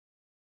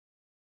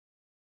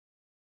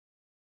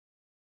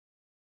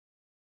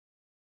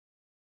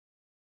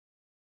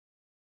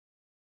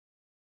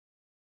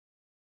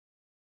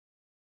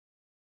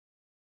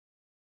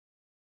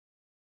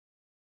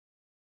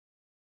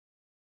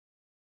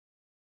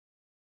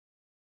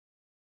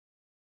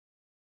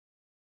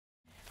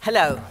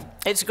Hello.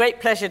 It's a great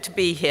pleasure to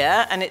be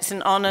here, and it's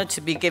an honor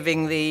to be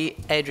giving the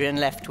Adrian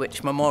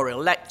Leftwich Memorial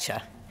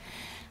Lecture.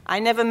 I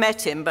never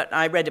met him, but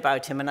I read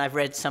about him, and I've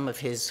read some of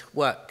his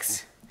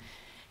works.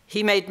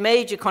 He made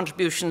major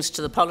contributions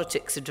to the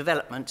politics of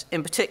development,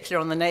 in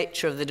particular on the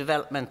nature of the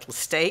developmental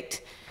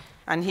state,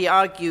 and he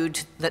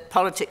argued that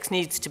politics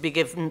needs to be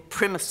given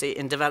primacy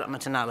in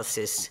development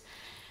analysis,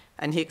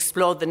 and he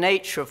explored the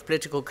nature of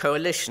political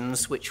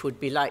coalitions which would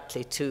be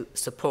likely to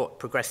support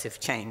progressive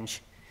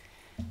change.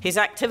 His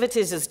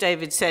activities, as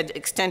David said,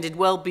 extended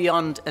well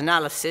beyond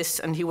analysis,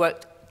 and he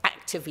worked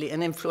actively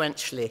and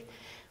influentially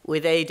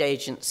with aid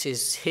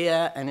agencies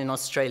here and in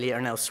Australia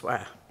and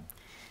elsewhere.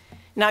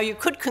 Now, you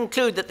could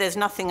conclude that there's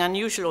nothing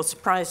unusual or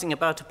surprising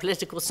about a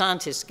political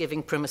scientist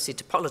giving primacy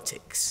to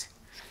politics.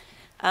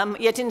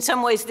 Yet in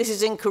some ways this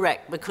is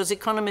incorrect, because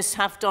economists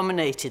have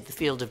dominated the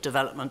field of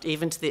development,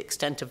 even to the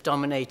extent of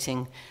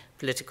dominating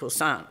political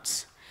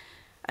science.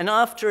 And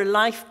after a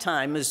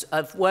lifetime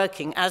of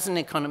working as an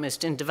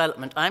economist in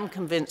development, I'm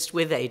convinced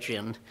with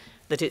Adrian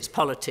that it's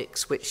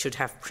politics which should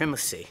have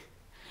primacy.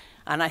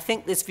 And I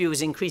think this view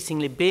is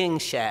increasingly being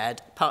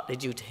shared, partly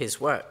due to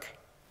his work.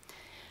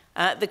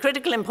 The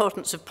critical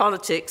importance of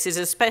politics is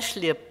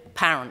especially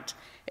apparent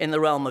in the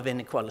realm of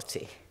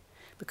inequality,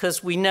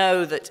 because we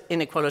know that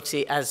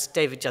inequality, as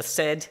David just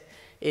said,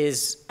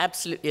 is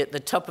absolutely at the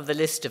top of the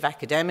list of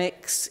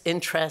academics'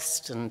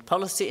 interest and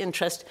policy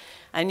interest,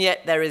 and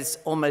yet there is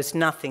almost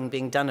nothing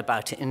being done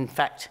about it. In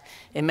fact,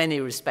 in many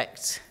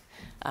respects,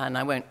 and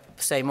I won't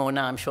say more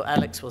now, I'm sure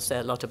Alex will say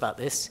a lot about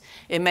this,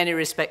 in many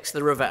respects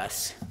the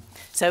reverse.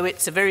 So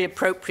it's a very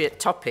appropriate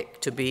topic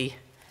to be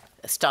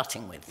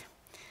starting with.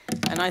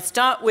 And I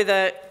start with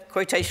a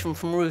quotation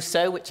from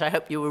Rousseau, which I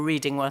hope you were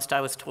reading whilst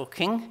I was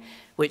talking,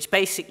 which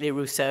basically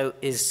Rousseau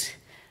is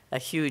a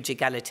huge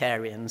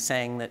egalitarian,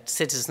 saying that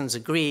citizens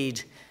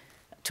agreed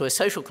to a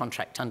social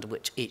contract under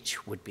which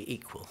each would be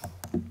equal.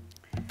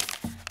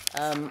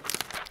 And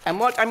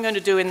what I'm going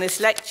to do in this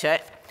lecture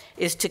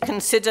is to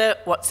consider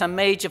what some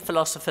major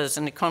philosophers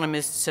and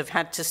economists have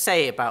had to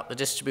say about the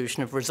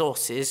distribution of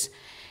resources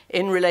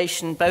in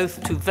relation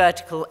both to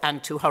vertical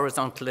and to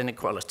horizontal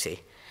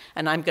inequality.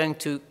 And I'm going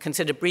to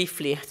consider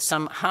briefly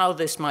how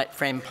this might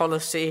frame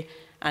policy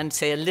and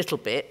say a little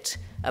bit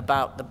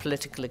about the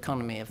political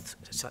economy of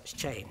such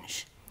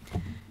change.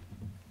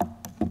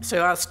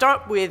 So I'll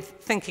start with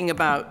thinking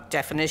about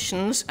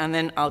definitions, and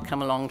then I'll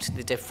come along to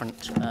the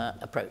different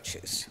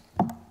approaches.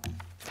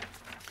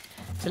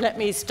 So let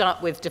me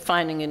start with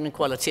defining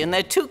inequality. And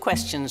there are two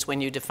questions when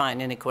you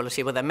define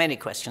inequality. Well, there are many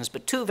questions,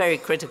 but two very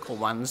critical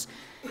ones.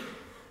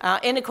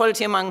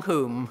 Inequality among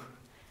whom?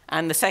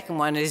 And the second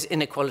one is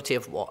inequality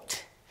of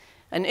what?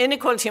 And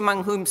inequality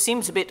among whom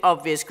seems a bit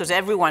obvious because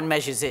everyone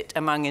measures it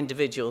among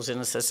individuals in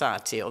a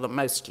society, or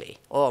mostly,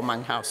 or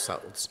among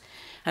households.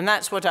 And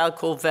that's what I'll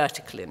call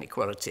vertical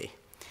inequality.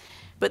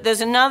 But there's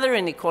another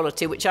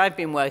inequality which I've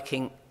been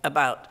working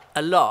about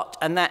a lot,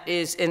 and that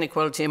is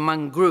inequality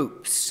among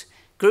groups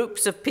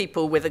of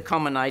people with a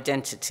common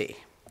identity.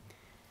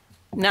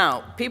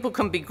 Now, people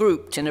can be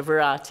grouped in a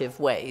variety of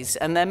ways,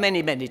 and there are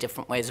many, many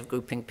different ways of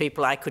grouping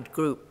people. I could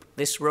group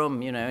this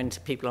room,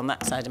 into people on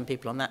that side and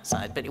people on that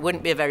side, but it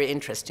wouldn't be a very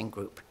interesting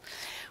group.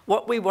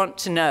 What we want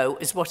to know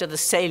is what are the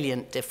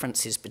salient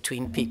differences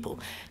between people,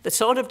 the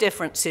sort of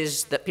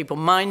differences that people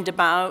mind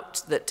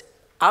about, that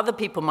other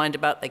people mind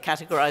about, they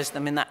categorize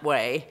them in that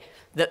way,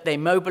 that they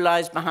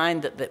mobilize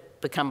behind,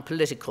 that become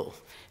political.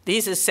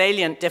 These are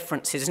salient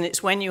differences, and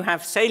it's when you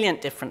have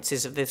salient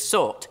differences of this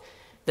sort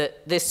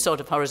that this sort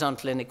of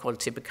horizontal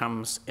inequality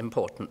becomes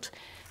important.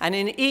 And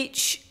in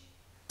each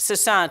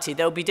society,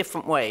 there will be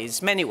different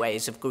ways, many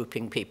ways of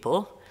grouping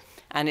people,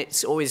 and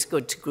it's always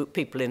good to group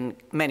people in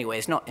many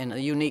ways, not in a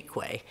unique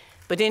way.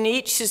 But in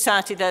each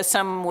society, there are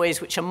some ways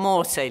which are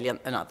more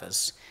salient than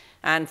others.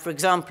 And for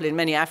example, in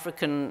many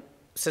African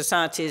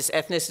societies,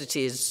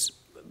 ethnicity is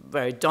a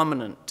very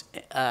dominant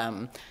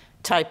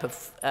type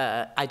of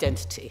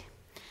identity.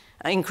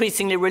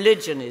 Increasingly,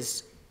 religion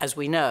is, as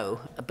we know,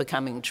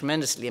 becoming a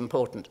tremendously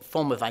important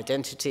form of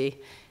identity.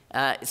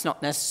 It's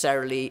not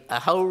necessarily a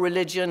whole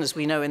religion, as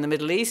we know in the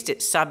Middle East.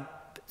 It's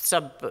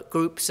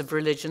subgroups of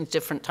religions,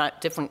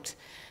 different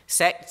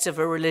sects of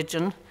a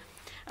religion.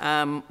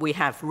 We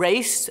have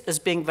race as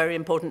being very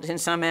important in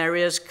some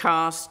areas,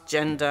 caste,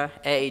 gender,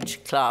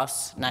 age,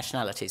 class,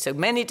 nationality. So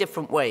many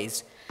different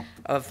ways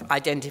of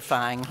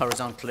identifying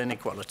horizontal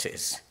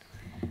inequalities.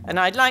 And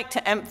I'd like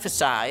to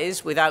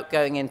emphasize, without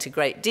going into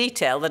great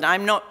detail, that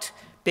I'm not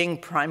being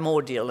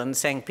primordial and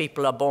saying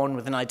people are born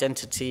with an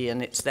identity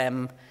and it's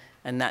them,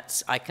 and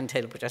that's, I can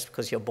tell just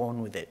because you're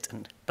born with it.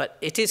 But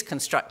it is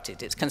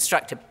constructed. It's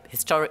constructed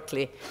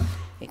historically.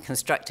 It's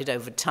constructed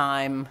over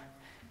time.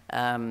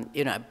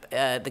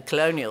 The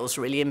colonials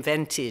really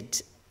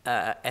invented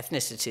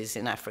ethnicities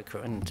in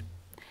Africa and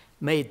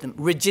made them,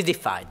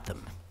 rigidified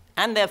them.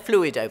 And they're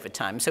fluid over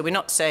time. So we're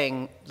not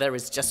saying there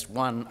is just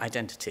one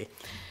identity.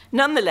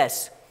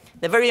 Nonetheless,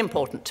 they're very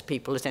important to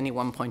people at any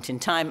one point in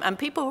time, and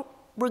people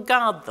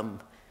regard them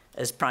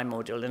as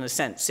primordial in a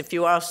sense. If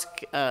you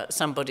ask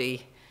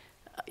somebody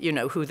you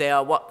know, who they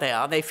are, what they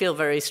are. They feel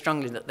very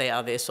strongly that they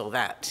are this or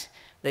that.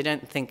 They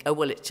don't think, oh,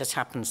 well, it just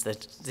happens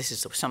that this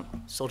is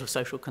some sort of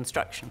social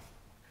construction.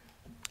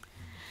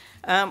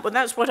 Well,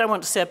 that's what I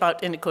want to say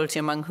about inequality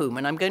among whom,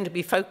 and I'm going to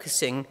be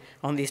focusing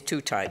on these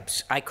two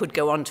types. I could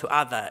go on to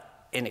other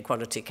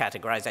inequality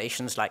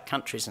categorizations like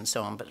countries and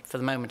so on, but for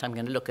the moment I'm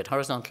going to look at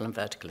horizontal and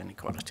vertical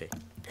inequality.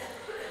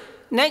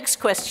 Next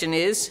question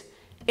is,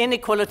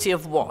 inequality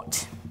of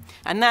what?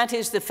 And that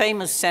is the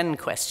famous Sen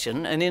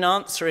question, and in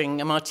answering,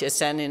 Amartya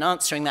Sen, in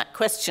answering that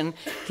question,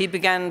 he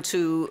began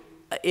to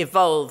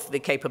evolve the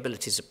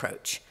capabilities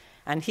approach.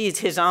 And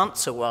his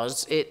answer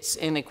was, it's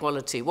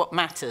inequality. What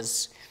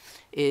matters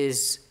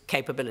is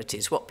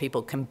capabilities, what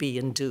people can be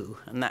and do,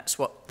 and that's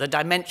what the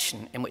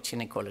dimension in which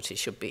inequality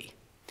should be.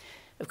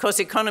 Of course,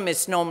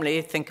 economists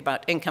normally think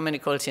about income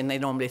inequality and they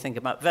normally think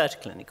about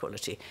vertical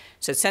inequality.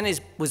 So Sen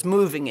was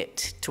moving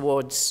it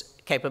towards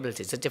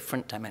capabilities, a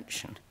different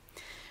dimension.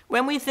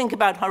 When we think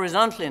about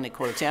horizontal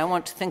inequality, I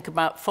want to think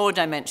about 4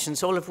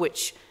 dimensions, all of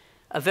which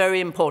are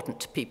very important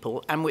to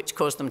people and which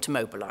cause them to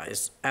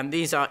mobilize. And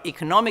these are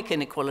economic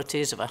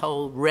inequalities of a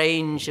whole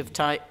range of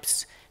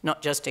types,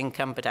 not just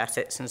income, but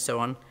assets and so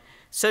on.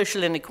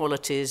 Social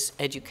inequalities,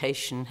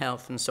 education,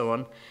 health, and so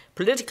on.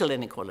 Political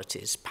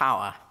inequalities,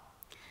 power,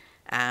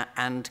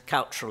 and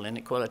cultural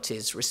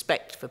inequalities,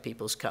 respect for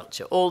people's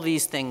culture. All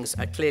these things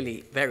are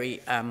clearly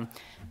very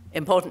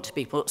important to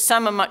people.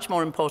 Some are much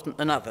more important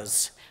than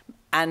others.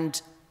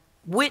 And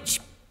which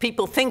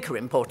people think are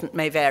important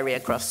may vary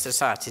across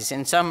societies.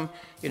 In some,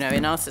 you know,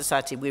 in our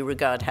society, we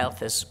regard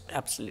health as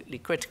absolutely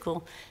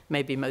critical.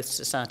 Maybe most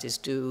societies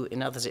do.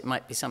 In others, it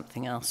might be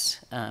something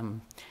else.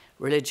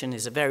 Religion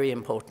is a very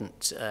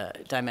important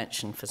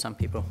dimension for some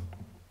people.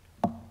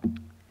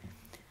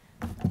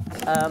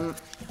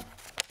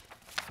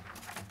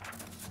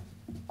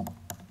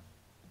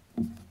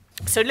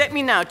 So let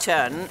me now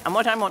turn, and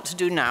what I want to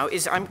do now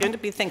is I'm going to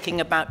be thinking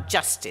about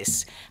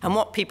justice and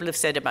what people have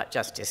said about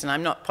justice. And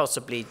I'm not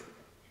possibly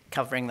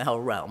covering the whole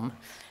realm,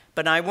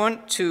 but I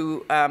want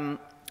to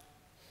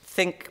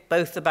think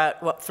both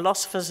about what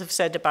philosophers have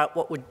said about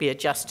what would be a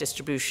just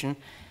distribution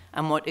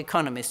and what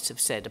economists have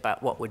said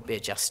about what would be a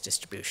just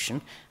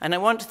distribution. And I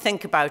want to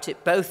think about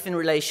it both in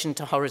relation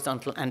to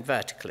horizontal and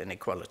vertical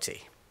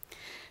inequality.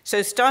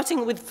 So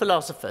starting with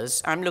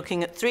philosophers, I'm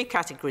looking at 3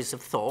 categories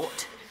of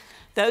thought.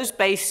 Those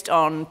based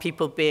on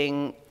people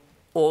being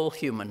all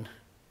human,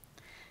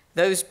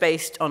 those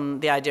based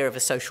on the idea of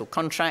a social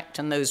contract,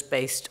 and those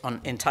based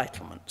on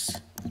entitlements.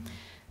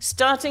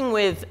 Starting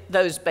with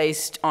those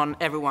based on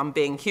everyone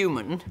being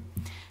human,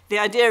 the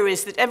idea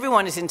is that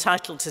everyone is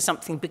entitled to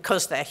something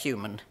because they're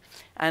human.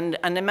 And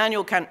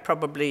Immanuel Kant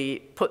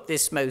probably put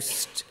this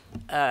most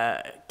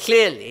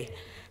clearly,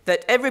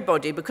 that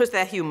everybody, because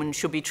they're human,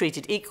 should be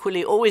treated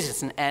equally, always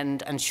as an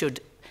end, and should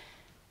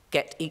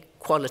get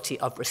equality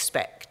of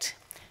respect.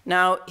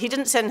 Now, he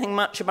didn't say anything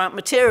much about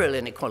material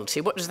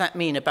inequality. What does that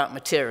mean about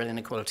material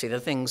inequality, the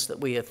things that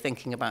we are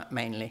thinking about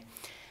mainly?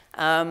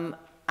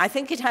 I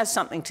think it has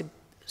something to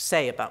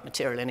say about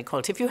material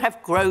inequality. If you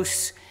have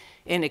gross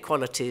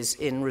inequalities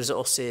in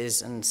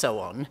resources and so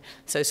on,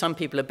 so some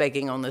people are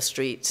begging on the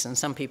streets and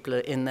some people are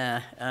in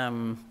their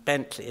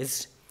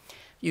Bentleys,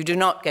 you do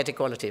not get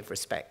equality of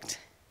respect.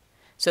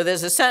 So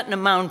there's a certain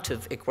amount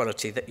of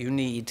equality that you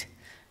need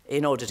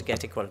in order to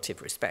get equality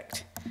of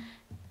respect.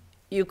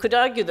 You could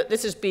argue that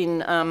this has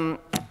been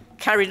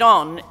carried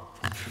on,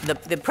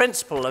 the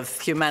principle of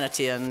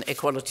humanity and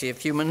equality of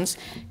humans,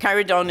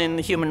 carried on in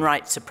the human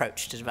rights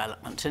approach to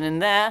development. And in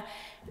there,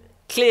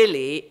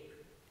 clearly,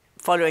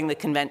 following the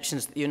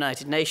conventions of the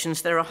United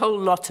Nations, there are a whole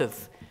lot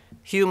of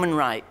human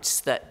rights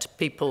that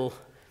people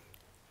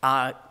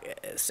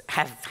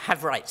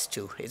have rights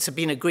to. It's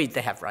been agreed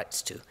they have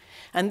rights to.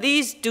 And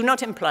these do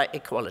not imply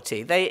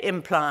equality. They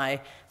imply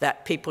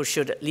that people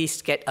should at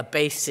least get a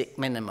basic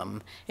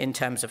minimum in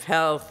terms of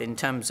health, in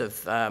terms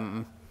of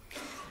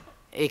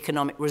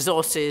economic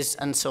resources,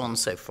 and so on and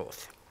so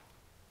forth.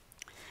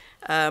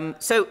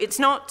 So it's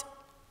not,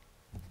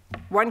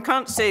 one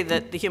can't say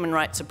that the human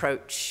rights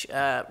approach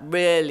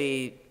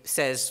really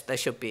says there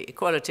should be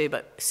equality,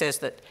 but says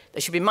that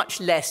there should be much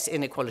less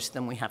inequality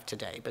than we have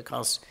today,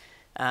 because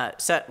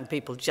certain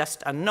people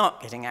just are not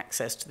getting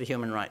access to the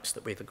human rights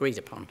that we've agreed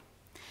upon.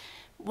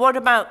 What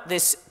about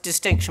this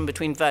distinction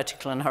between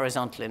vertical and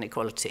horizontal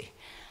inequality?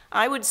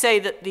 I would say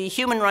that the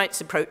human rights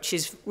approach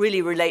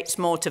really relates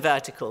more to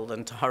vertical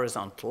than to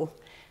horizontal,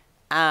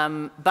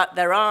 but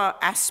there are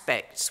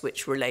aspects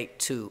which relate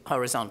to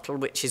horizontal,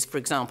 which is, for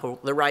example,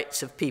 the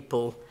rights of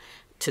people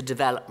to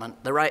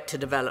development, the right to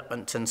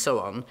development and so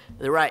on,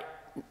 the right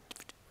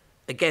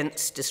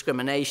against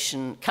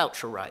discrimination,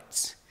 cultural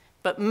rights.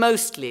 But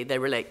mostly they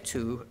relate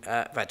to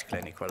vertical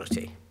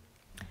inequality.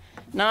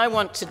 Now I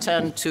want to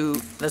turn to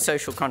the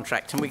social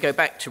contract, and we go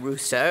back to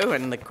Rousseau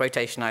and the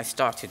quotation I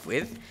started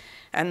with.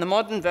 And the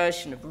modern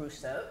version of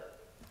Rousseau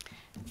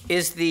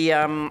is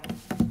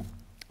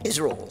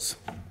Rawls.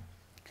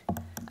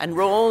 And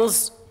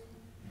Rawls,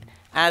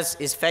 as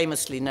is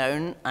famously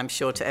known, I'm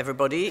sure to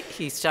everybody,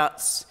 he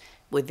starts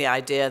with the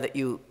idea that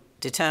you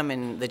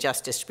determine the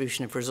just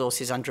distribution of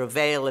resources under a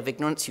veil of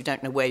ignorance. You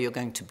don't know where you're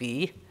going to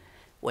be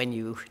when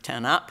you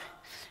turn up.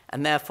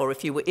 And therefore,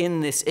 if you were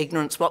in this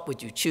ignorance, what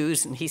would you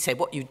choose? And he said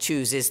what you'd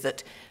choose is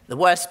that the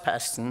worst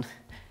person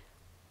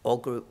or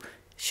group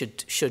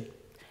should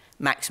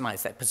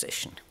maximize their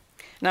position.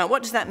 Now,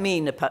 what does that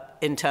mean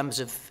in terms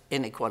of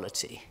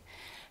inequality?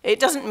 It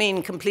doesn't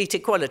mean complete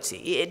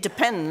equality. It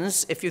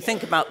depends, if you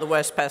think about the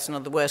worst person or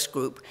the worst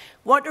group,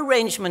 what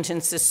arrangement in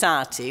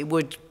society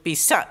would be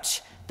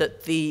such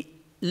that the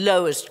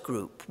lowest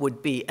group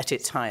would be at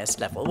its highest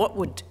level? What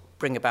would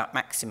bring about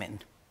maximin?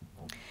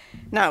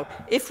 Now,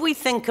 if we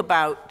think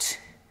about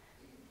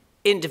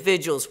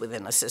individuals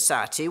within a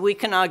society, we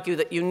can argue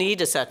that you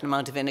need a certain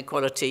amount of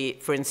inequality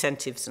for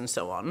incentives and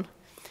so on,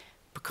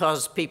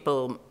 because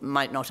people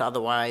might not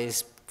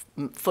otherwise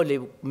fully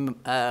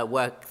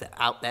work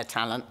out their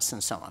talents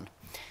and so on.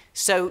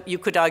 So you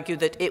could argue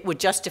that it would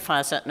justify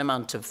a certain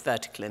amount of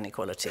vertical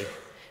inequality.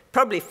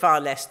 Probably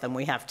far less than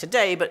we have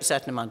today, but a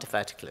certain amount of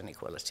vertical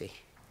inequality.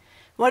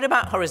 What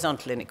about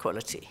horizontal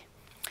inequality?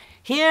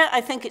 Here,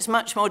 I think it's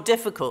much more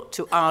difficult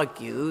to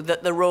argue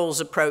that the Rawls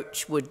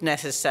approach would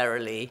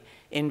necessarily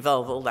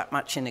involve all that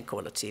much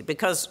inequality,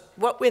 because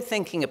what we're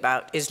thinking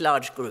about is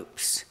large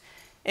groups.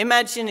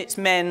 Imagine it's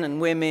men and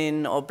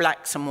women or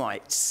blacks and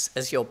whites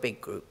as your big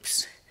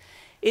groups.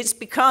 It's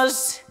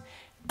because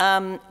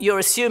you're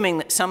assuming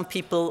that some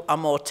people are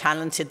more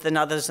talented than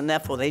others and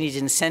therefore they need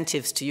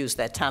incentives to use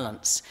their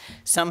talents.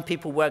 Some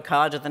people work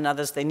harder than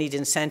others, they need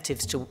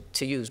incentives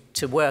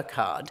to work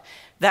hard.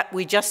 That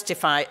we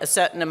justify a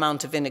certain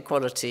amount of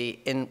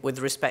inequality with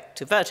respect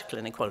to vertical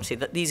inequality,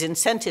 that these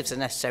incentives are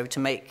necessary to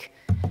make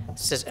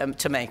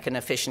an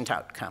efficient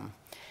outcome.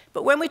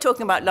 But when we're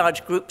talking about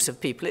large groups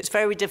of people, it's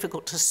very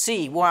difficult to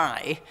see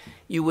why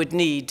you would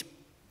need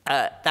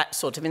that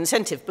sort of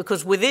incentive,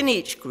 because within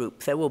each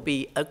group there will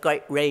be a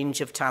great range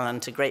of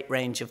talent, a great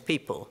range of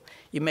people.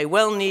 You may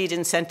well need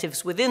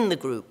incentives within the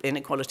group,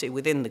 inequality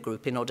within the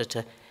group, in order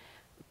to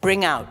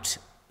bring out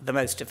the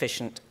most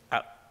efficient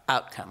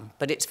outcome.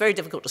 But it's very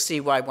difficult to see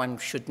why one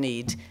should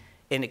need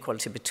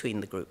inequality between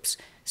the groups.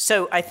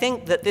 So I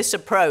think that this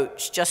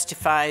approach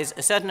justifies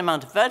a certain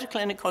amount of vertical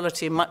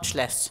inequality, much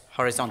less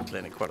horizontal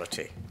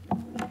inequality.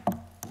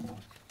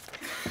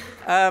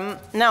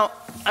 Now,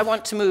 I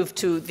want to move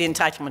to the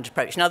entitlement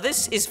approach. Now,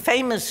 this is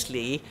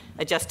famously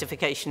a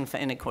justification for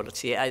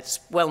inequality. It's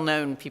well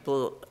known,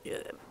 people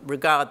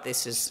regard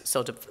this as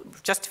sort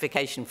of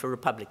justification for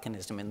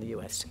republicanism in the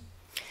US.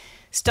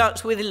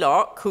 Starts with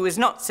Locke, who is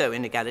not so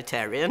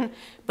inegalitarian,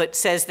 but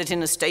says that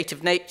in a state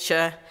of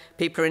nature,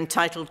 people are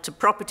entitled to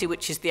property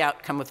which is the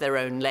outcome of their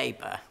own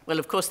labor. Well,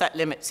 of course, that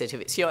limits it.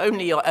 If it's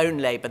only your own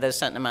labor, there's a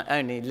certain amount,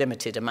 only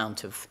limited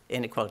amount of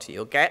inequality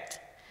you'll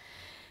get.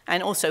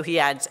 And also he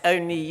adds,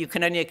 you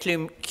can only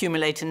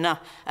accumulate enough,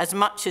 as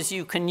much as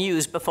you can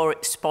use before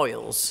it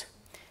spoils.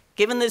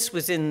 Given this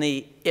was in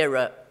the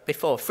era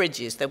before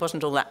fridges, there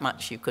wasn't all that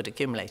much you could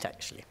accumulate,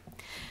 actually.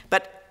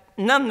 But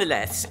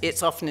nonetheless,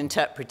 it's often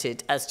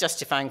interpreted as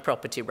justifying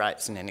property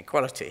rights and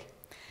inequality.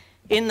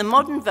 In the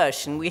modern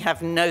version, we have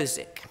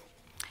Nozick.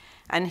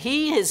 And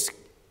he is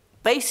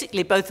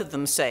basically, both of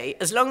them say,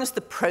 as long as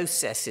the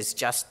process is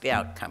just, the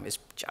outcome is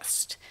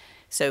just.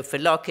 So for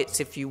Locke, it's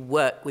if you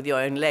work with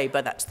your own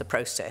labor, that's the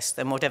process.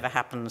 Then whatever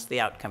happens, the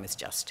outcome is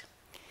just.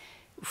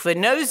 For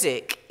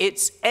Nozick,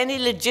 it's any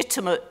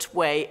legitimate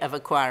way of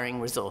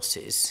acquiring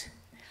resources.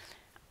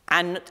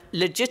 And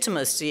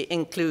legitimacy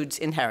includes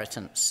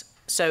inheritance.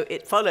 So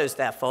it follows,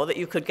 therefore, that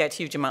you could get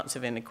huge amounts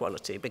of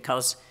inequality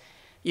because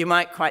you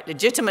might quite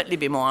legitimately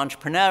be more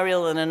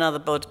entrepreneurial than another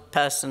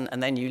person,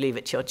 and then you leave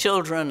it to your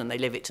children, and they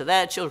leave it to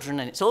their children,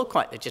 and it's all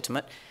quite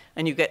legitimate,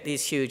 and you get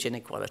these huge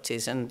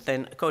inequalities. And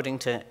then, according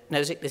to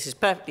Nozick, this is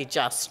perfectly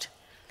just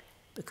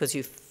because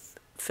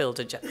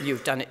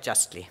you've done it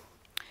justly.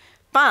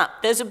 But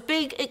there's a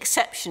big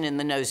exception in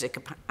the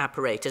Nozick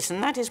apparatus,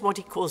 and that is what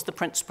he calls the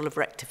principle of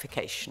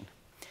rectification.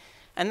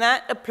 And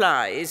that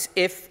applies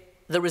if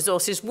the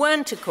resources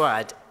weren't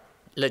acquired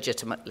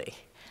legitimately.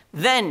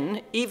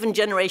 Then, even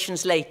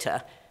generations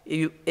later,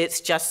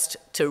 it's just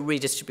to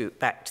redistribute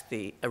back to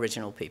the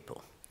original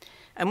people.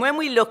 And when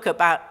we look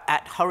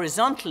at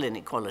horizontal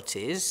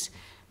inequalities,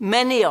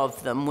 many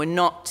of them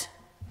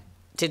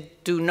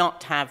do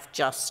not have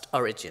just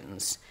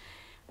origins.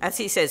 As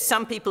he says,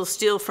 some people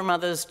steal from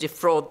others,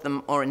 defraud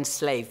them, or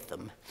enslave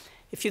them.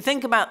 If you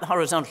think about the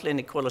horizontal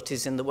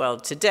inequalities in the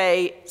world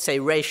today, say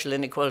racial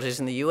inequalities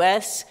in the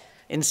US,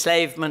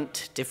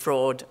 enslavement,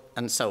 defraud,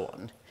 and so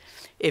on.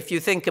 If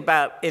you think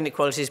about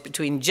inequalities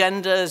between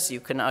genders, you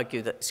can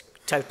argue that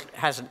it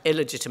has an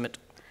illegitimate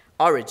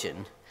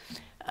origin.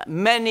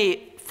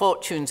 Many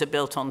fortunes are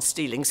built on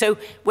stealing. So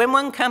when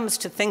one comes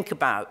to think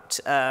about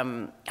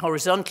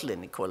horizontal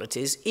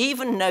inequalities,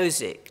 even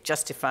Nozick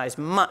justifies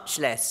much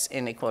less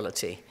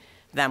inequality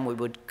than we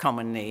would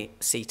commonly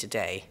see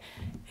today.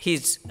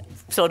 He's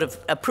sort of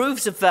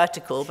approves of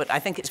vertical, but I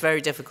think it's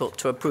very difficult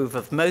to approve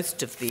of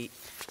most of the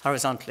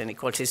horizontal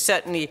inequalities,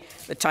 certainly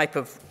the type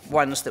of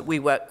ones that we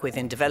work with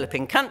in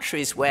developing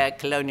countries where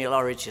colonial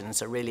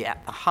origins are really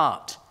at the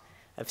heart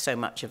of so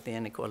much of the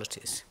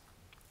inequalities.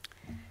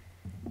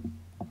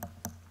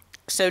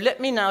 So let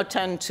me now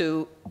turn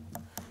to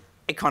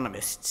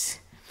economists.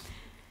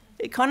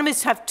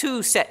 Economists have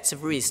two sets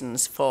of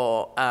reasons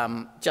for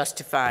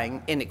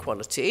justifying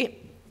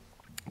inequality.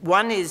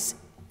 One is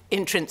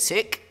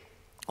intrinsic,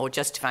 or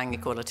justifying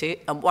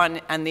equality,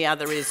 and the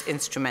other is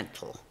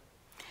instrumental.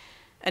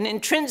 And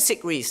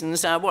intrinsic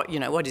reasons are what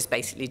is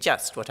basically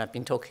just, what I've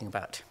been talking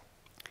about.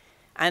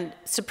 And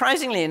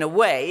surprisingly, in a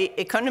way,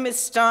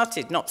 economists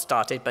certainly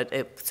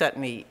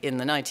in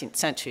the 19th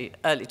century,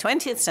 early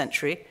 20th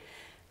century,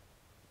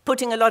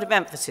 putting a lot of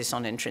emphasis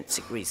on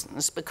intrinsic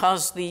reasons,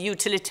 because the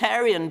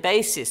utilitarian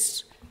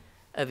basis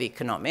of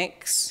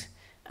economics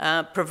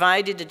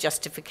provided a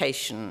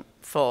justification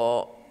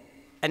for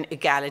an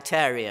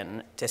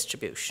egalitarian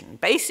distribution.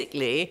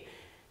 Basically,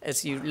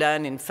 as you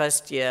learn in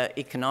first-year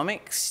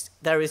economics,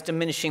 there is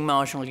diminishing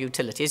marginal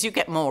utility. As you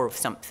get more of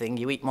something,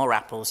 you eat more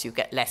apples, you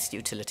get less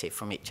utility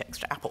from each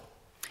extra apple.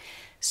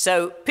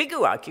 So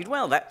Pigou argued,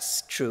 well,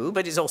 that's true,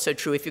 but it's also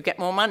true if you get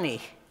more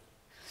money.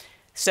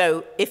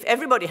 So if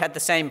everybody had the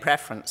same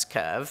preference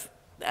curve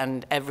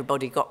and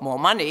everybody got more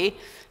money,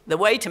 the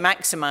way to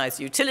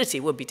maximize utility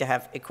would be to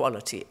have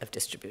equality of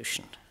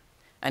distribution.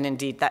 And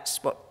indeed,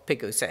 that's what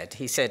Pigou said.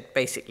 He said,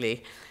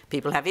 basically,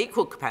 people have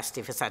equal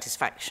capacity for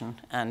satisfaction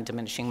and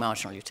diminishing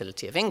marginal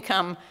utility of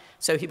income.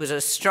 So he was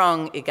a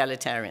strong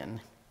egalitarian.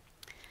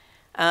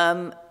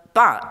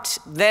 But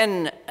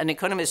then an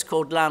economist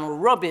called Lionel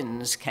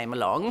Robbins came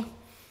along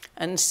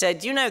and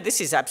said, you know, this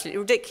is absolutely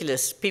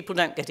ridiculous. People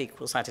don't get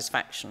equal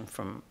satisfaction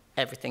from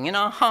everything. In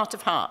our heart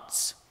of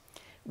hearts,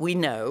 we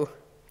know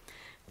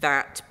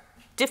that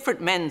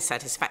different men's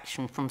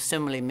satisfaction from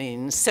similar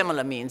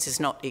means is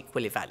not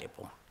equally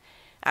valuable.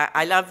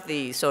 I love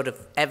the sort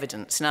of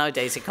evidence.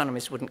 Nowadays,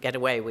 economists wouldn't get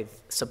away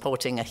with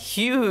supporting a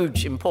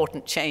huge,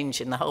 important change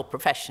in the whole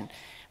profession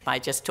by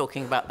just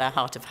talking about their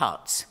heart of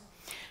hearts,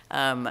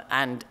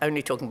 and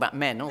only talking about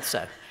men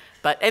also.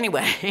 But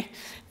anyway,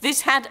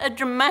 this had a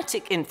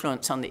dramatic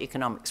influence on the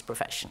economics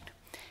profession.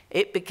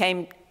 It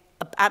became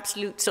an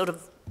absolute sort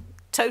of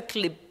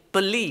totally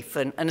belief,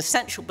 an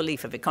essential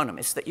belief of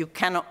economists, that you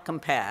cannot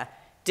compare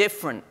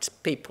different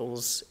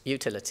people's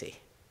utility.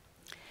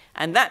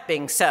 And that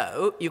being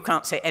so, you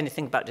can't say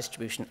anything about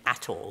distribution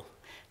at all.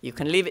 You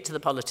can leave it to the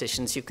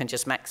politicians, you can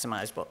just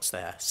maximize what's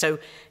there. So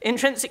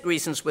intrinsic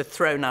reasons were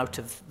thrown out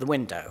of the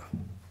window.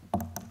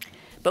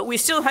 But we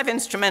still have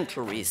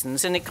instrumental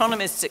reasons, and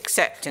economists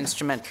accept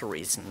instrumental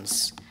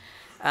reasons.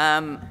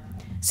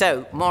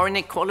 So more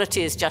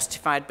inequality is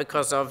justified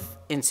because of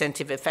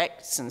incentive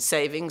effects and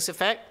savings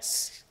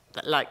effects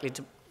that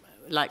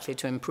likely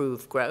to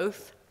improve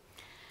growth.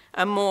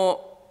 And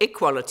more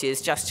equality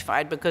is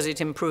justified because it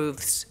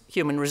improves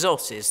human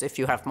resources. If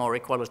you have more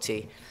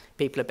equality,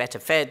 people are better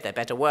fed, they're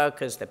better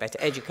workers, they're better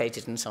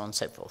educated, and so on and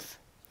so forth.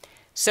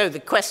 So the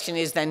question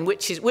is then,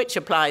 which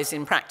applies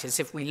in practice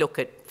if we look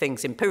at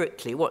things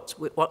empirically?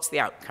 What's the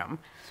outcome?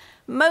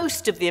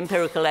 Most of the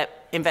empirical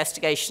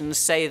investigations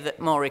say that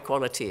more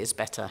equality is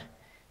better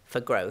for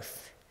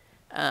growth,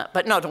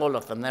 but not all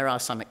of them. There are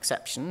some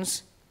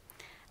exceptions.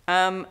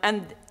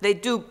 And they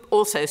do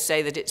also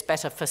say that it's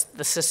better for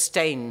the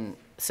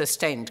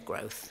sustained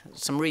growth.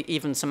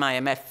 Even some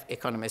IMF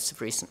economists have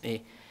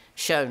recently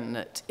shown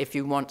that if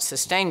you want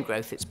sustained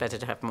growth, it's better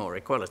to have more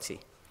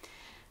equality.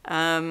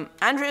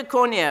 Andrea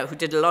Cornier, who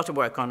did a lot of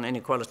work on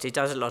inequality,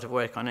 does a lot of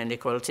work on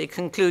inequality,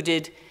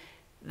 concluded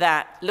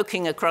that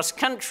looking across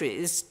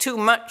countries, too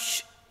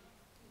much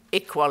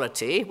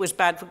equality was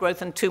bad for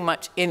growth and too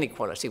much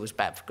inequality was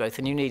bad for growth,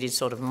 and you needed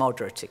sort of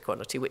moderate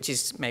equality, which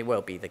may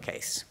well be the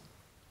case.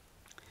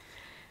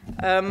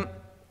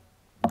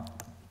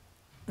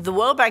 The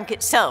World Bank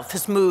itself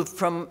has moved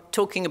from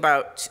talking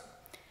about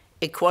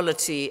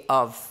equality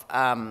of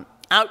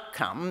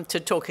outcome to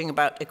talking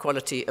about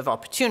equality of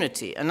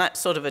opportunity. And that's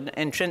sort of an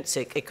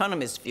intrinsic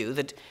economist view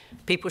that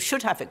people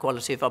should have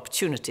equality of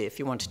opportunity if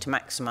you wanted to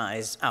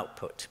maximize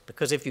output.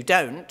 Because if you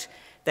don't,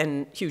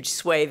 then huge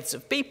swathes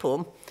of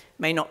people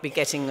may not be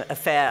getting a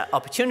fair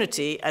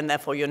opportunity, and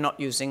therefore you're not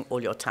using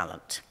all your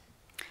talent.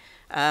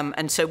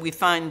 And so we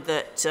find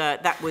that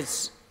that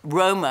was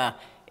Roma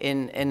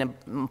in an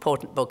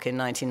important book in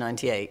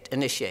 1998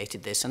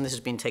 initiated this, and this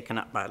has been taken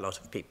up by a lot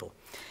of people.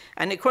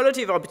 And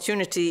equality of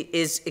opportunity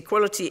is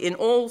equality in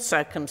all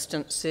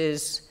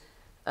circumstances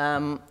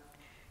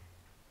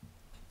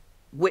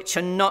which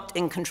are not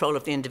in control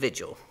of the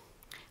individual.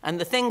 And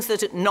the things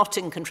that are not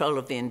in control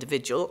of the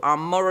individual are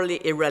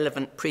morally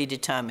irrelevant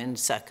predetermined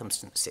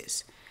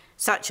circumstances,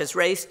 such as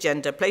race,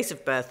 gender, place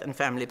of birth, and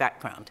family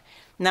background.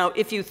 Now,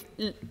 if you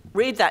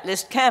read that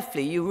list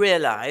carefully, you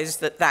realize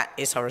that that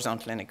is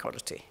horizontal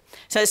inequality.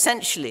 So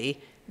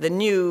essentially, the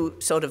new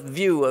sort of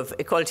view of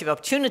equality of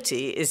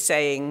opportunity is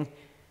saying,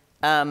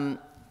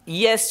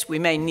 yes, we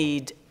may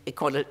need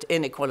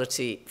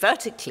inequality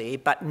vertically,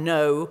 but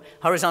no,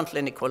 horizontal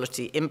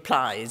inequality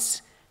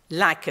implies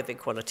lack of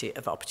equality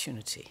of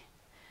opportunity.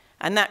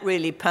 And that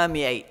really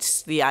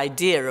permeates the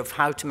idea of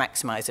how to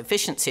maximize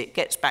efficiency. It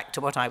gets back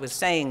to what I was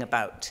saying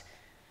about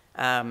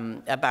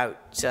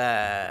about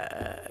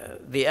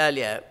the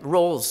earlier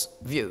Rawls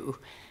view,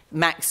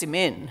 Maxim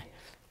in,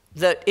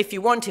 that if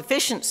you want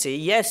efficiency,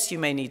 yes, you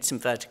may need some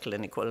vertical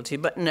inequality,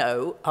 but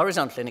no,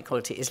 horizontal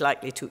inequality is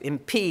likely to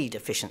impede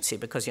efficiency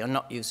because you're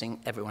not using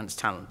everyone's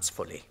talents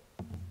fully.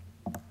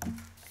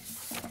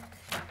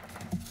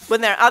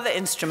 But there are other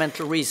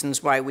instrumental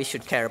reasons why we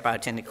should care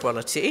about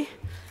inequality,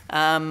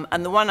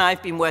 and the one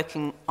I've been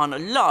working on a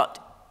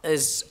lot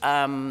is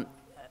the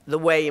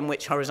way in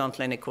which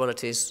horizontal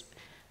inequalities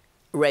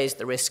raise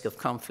the risk of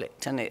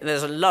conflict. And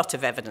there's a lot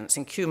of evidence,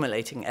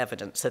 accumulating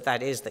evidence, that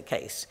that is the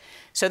case.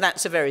 So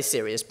that's a very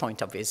serious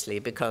point, obviously,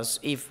 because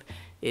if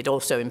it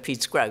also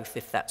impedes growth,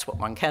 if that's what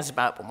one cares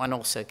about, but one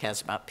also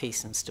cares about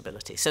peace and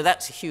stability. So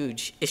that's a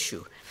huge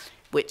issue,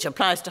 which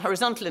applies to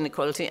horizontal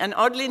inequality, and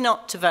oddly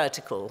not to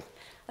vertical.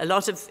 A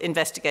lot of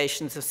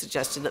investigations have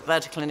suggested that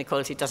vertical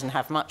inequality doesn't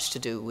have much to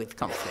do with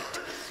conflict.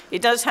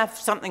 It does have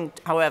something,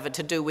 however,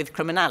 to do with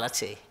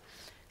criminality.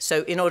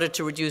 So in order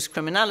to reduce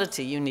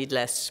criminality, you need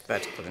less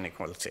vertical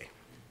inequality.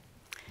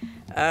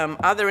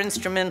 Other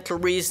instrumental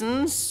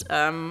reasons,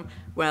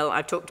 well,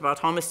 I've talked about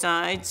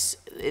homicides.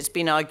 It's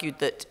been argued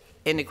that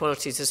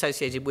inequality is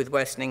associated with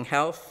worsening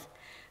health.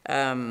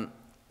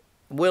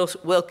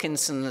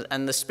 Wilkinson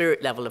and the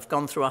Spirit level have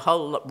gone through a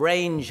whole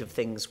range of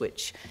things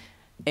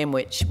in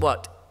which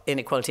what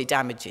inequality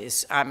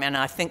damages. I mean,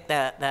 I think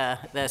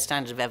their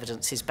standard of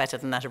evidence is better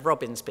than that of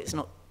Robbins, but it's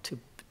not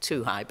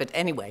too high. But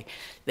anyway,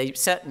 they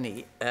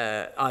certainly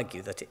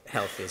argue that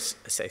health is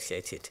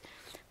associated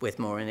with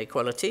more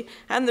inequality.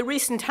 And the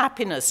recent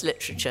happiness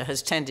literature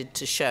has tended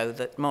to show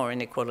that more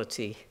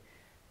inequality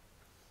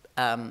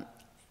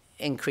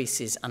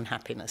increases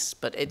unhappiness.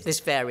 But this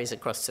varies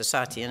across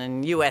society. And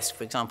in the US,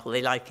 for example,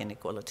 they like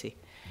inequality.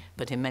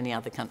 But in many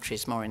other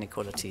countries, more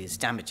inequality is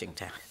damaging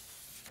to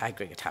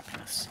aggregate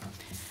happiness.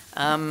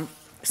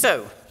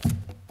 So,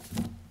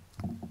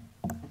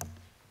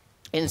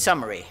 in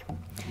summary,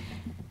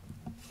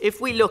 if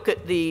we look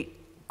at the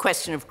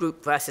question of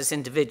group versus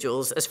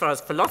individuals, as far as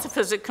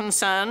philosophers are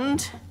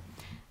concerned,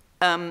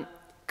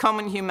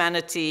 common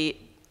humanity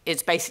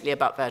is basically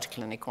about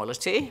vertical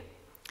inequality.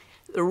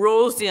 The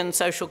Rawlsian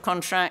social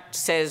contract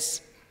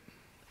says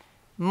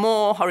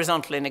more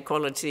horizontal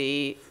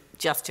inequality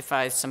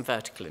justifies some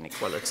vertical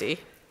inequality.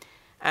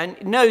 And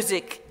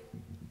Nozick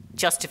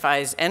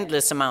justifies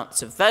endless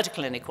amounts of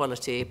vertical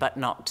inequality, but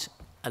not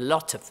a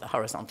lot of the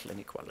horizontal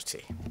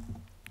inequality.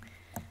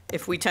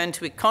 If we turn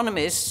to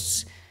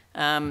economists,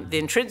 the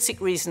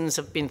intrinsic reasons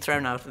have been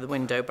thrown out of the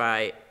window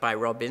by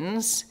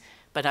Robbins,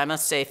 but I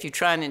must say if you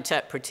try and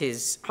interpret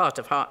his heart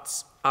of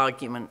hearts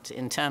argument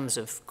in terms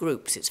of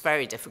groups, it's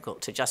very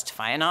difficult to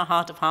justify. In our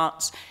heart of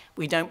hearts,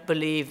 we don't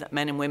believe that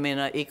men and women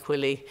are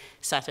equally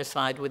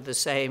satisfied with the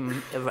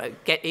same,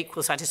 get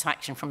equal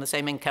satisfaction from the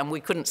same income. We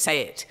couldn't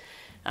say it.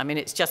 I mean,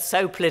 it's just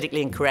so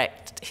politically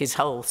incorrect, his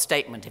whole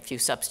statement, if you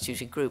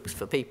substituted groups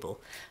for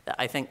people, that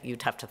I think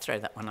you'd have to throw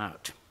that one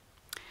out.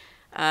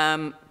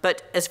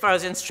 But as far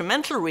as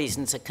instrumental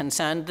reasons are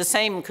concerned, the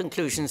same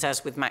conclusions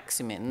as with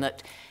Maximin,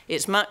 that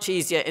it's much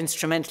easier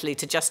instrumentally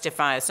to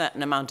justify a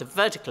certain amount of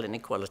vertical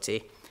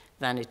inequality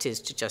than it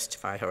is to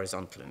justify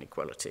horizontal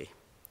inequality.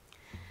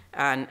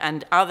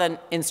 And other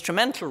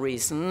instrumental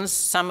reasons,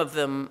 some of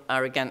them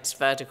are against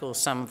vertical,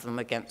 some of them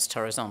against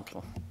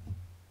horizontal.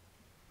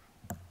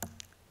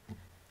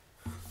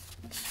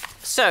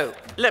 So,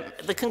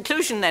 the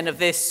conclusion then of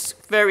this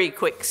very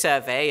quick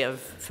survey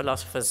of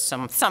philosophers,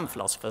 some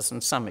philosophers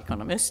and some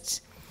economists,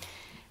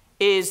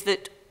 is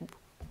that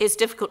it's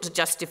difficult to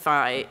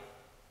justify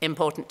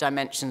important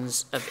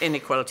dimensions of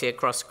inequality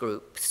across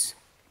groups.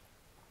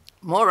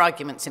 More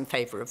arguments in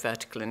favor of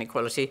vertical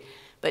inequality,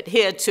 but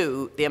here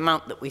too, the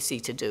amount that we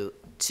see to do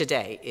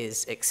today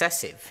is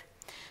excessive.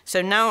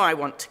 So now I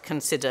want to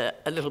consider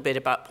a little bit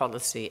about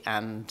policy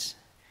and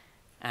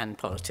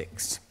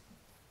politics.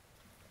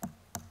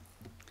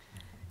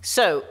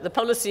 So, the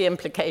policy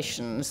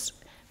implications,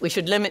 we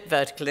should limit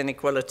vertical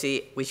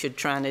inequality, we should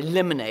try and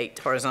eliminate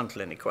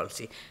horizontal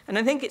inequality. And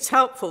I think it's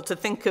helpful to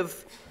think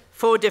of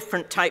 4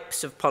 different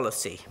types of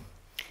policy.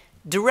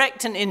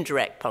 Direct and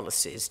indirect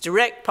policies.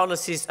 Direct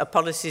policies are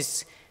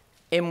policies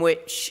in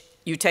which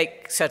you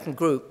take certain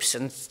groups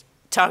and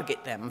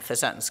target them for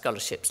certain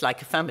scholarships,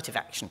 like affirmative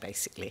action,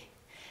 basically,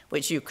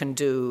 which you can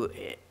do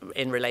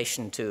in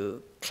relation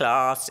to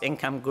class,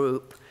 income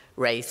group,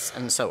 race,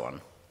 and so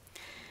on.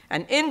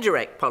 And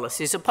indirect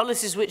policies are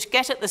policies which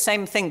get at the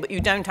same thing, but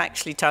you don't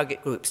actually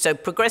target groups. So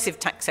progressive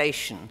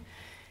taxation,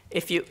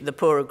 if the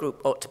poorer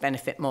group ought to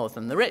benefit more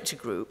than the richer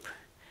group,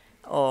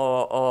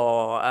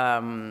 or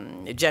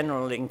a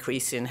general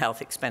increase in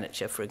health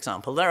expenditure, for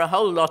example. There are a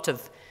whole lot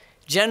of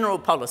general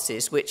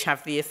policies which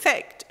have the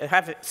effect,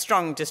 have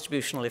strong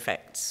distributional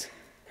effects.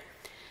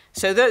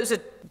 So those are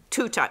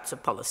 2 types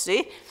of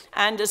policy.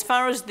 And as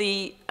far as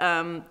the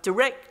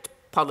direct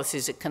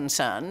policies are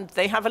concerned,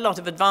 they have a lot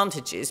of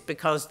advantages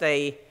because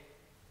they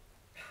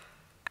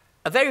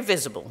are very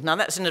visible. Now,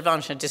 that's an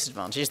advantage and a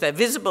disadvantage. They're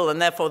visible,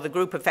 and therefore the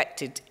group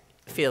affected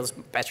feels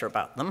better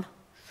about them.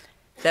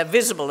 They're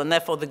visible, and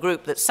therefore the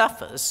group that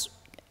suffers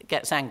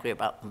gets angry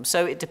about them.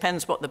 So it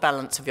depends what the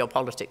balance of your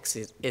politics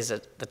is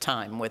at the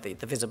time, whether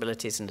the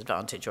visibility is an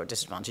advantage or a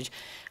disadvantage.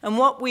 And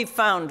what we've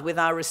found with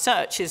our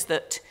research is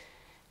that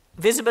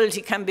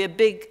visibility can be a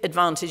big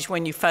advantage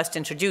when you first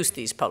introduce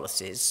these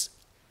policies.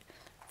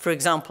 For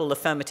example,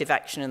 affirmative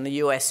action in the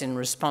US in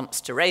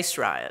response to race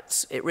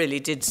riots, it really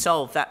did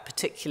solve that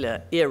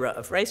particular era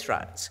of race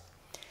riots.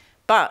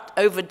 But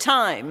over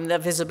time, the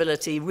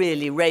visibility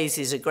really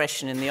raises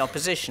aggression in the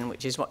opposition,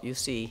 which is what you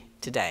see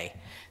today.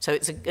 So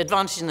it's an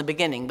advantage in the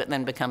beginning, but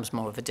then becomes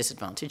more of a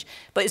disadvantage.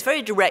 But it's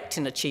very direct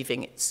in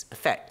achieving its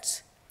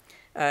effects.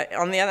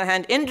 On the other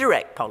hand,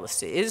 indirect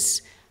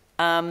policies,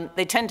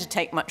 they tend to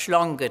take much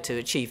longer to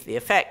achieve the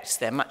effects.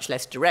 They're much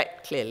less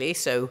direct, clearly,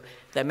 so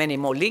there are many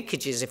more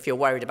leakages if you're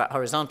worried about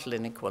horizontal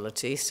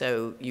inequality,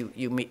 so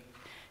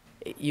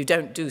you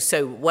don't do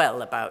so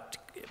well about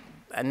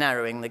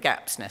narrowing the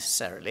gaps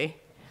necessarily,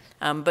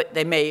 but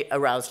they may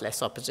arouse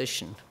less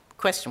opposition.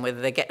 Question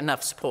whether they get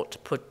enough support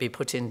to be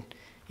put in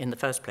the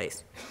first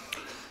place.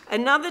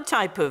 Another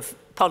type of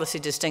policy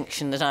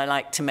distinction that I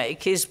like to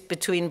make is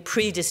between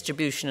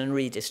pre-distribution and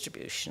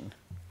redistribution.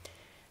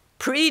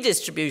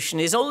 Pre-distribution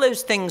is all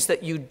those things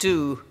that you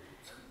do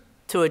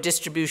to a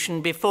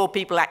distribution before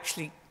people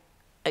actually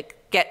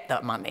get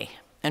that money.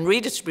 And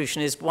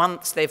redistribution is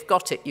once they've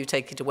got it, you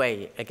take it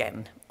away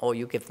again, or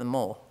you give them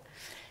more.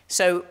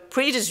 So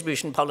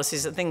pre-distribution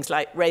policies are things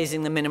like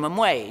raising the minimum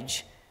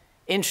wage,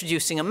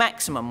 introducing a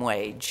maximum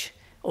wage,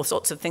 all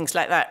sorts of things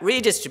like that.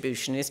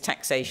 Redistribution is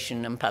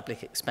taxation and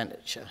public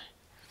expenditure.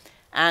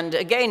 And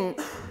again,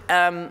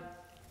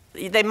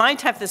 they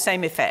might have the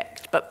same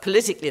effect, but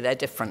politically they're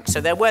different.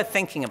 So they're worth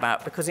thinking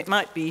about because it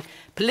might be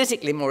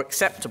politically more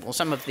acceptable,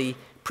 some of the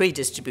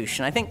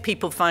pre-distribution. I think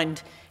people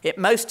find it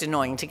most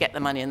annoying to get the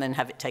money and then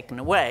have it taken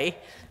away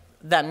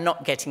than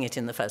not getting it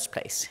in the first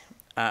place.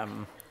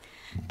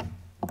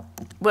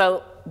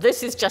 Well,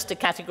 this is just a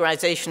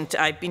categorization.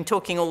 I've been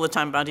talking all the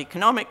time about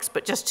economics,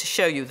 but just to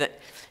show you that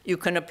you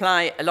can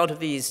apply a lot of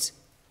these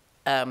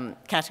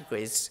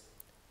categories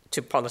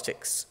to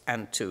politics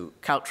and to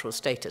cultural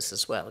status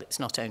as well. It's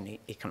not only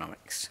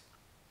economics.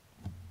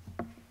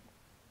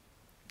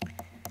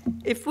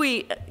 If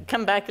we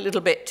come back a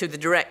little bit to the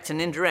direct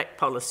and indirect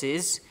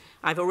policies,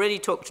 I've already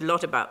talked a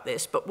lot about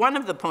this, but one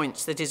of the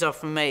points that is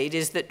often made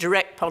is that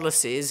direct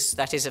policies,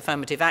 that is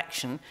affirmative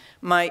action,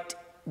 might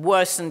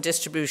worsen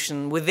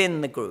distribution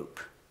within the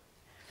group.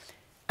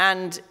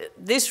 And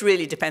this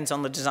really depends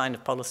on the design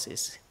of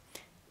policies.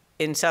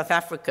 In South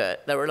Africa,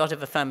 there were a lot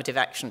of affirmative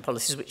action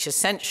policies which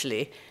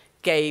essentially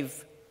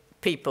gave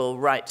people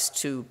rights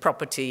to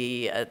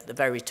property at the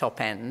very top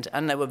end,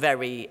 and they were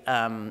very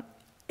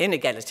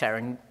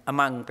inegalitarian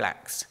among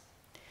blacks.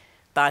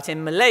 But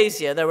in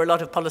Malaysia, there were a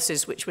lot of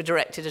policies which were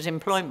directed at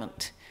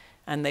employment,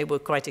 and they were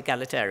quite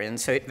egalitarian,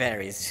 so it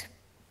varies.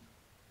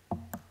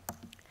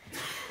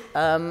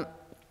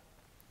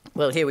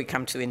 Well, here we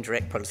come to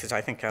indirect policies.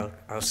 I think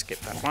I'll skip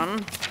that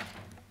one.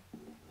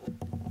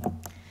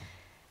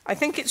 I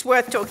think it's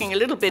worth talking a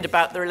little bit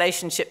about the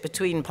relationship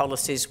between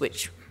policies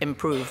which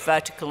improve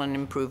vertical and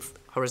improve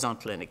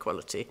horizontal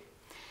inequality.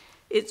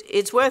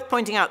 It's worth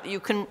pointing out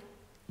that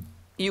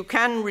you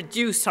can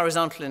reduce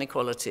horizontal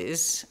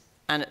inequalities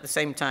and at the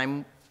same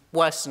time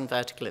worsen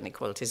vertical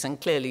inequalities, and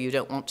clearly you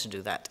don't want to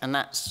do that, and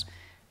that's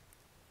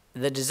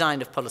the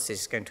design of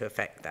policies is going to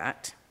affect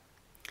that.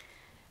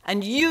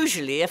 And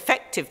usually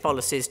effective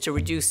policies to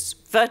reduce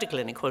vertical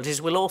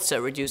inequalities will also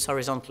reduce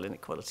horizontal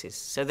inequalities.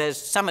 So there's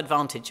some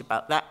advantage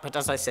about that, but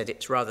as I said,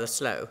 it's rather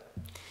slow.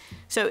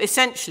 So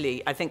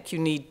essentially, I think you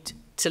need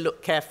to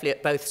look carefully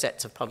at both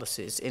sets of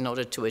policies in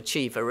order to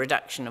achieve a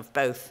reduction of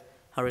both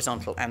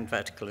horizontal and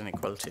vertical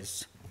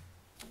inequalities.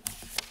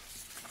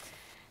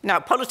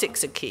 Now,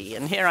 politics are key,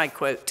 and here I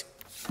quote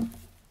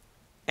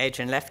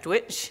Adrian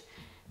Leftwich.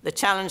 The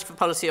challenge for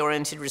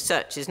policy-oriented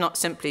research is not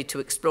simply to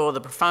explore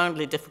the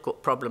profoundly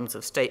difficult problems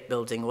of state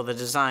building or the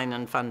design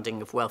and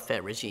funding of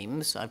welfare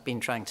regimes. I've been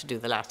trying to do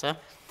the latter.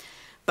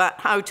 But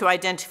how to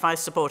identify,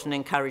 support, and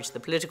encourage the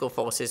political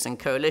forces and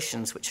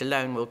coalitions which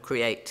alone will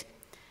create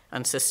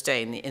and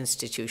sustain the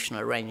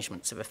institutional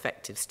arrangements of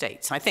effective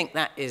states. I think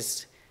that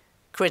is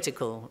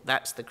critical.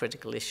 That's the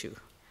critical issue.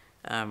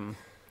 And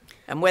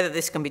whether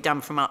this can be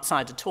done from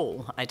outside at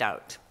all, I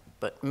doubt.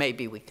 But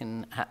maybe we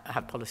can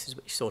have policies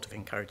which sort of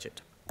encourage it.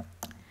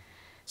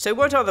 So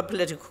what are the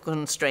political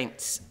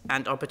constraints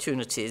and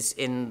opportunities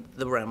in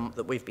the realm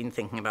that we've been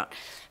thinking about?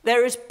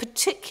 There is a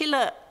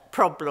particular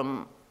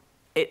problem,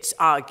 it's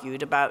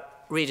argued,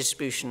 about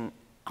redistribution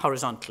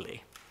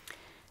horizontally.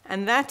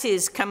 And that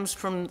comes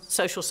from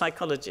social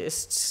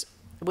psychologists,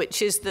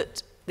 which is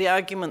that the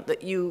argument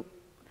that you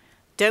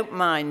don't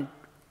mind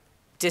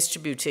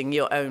distributing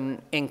your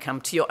own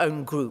income to your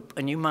own group,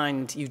 and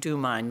you do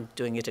mind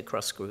doing it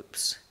across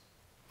groups.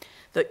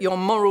 That your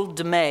moral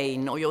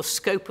domain or your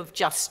scope of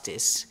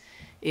justice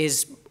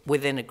is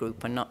within a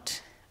group and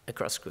not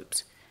across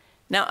groups.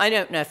 Now, I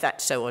don't know if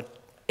that's so, or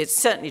it's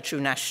certainly true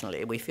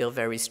nationally. We feel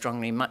very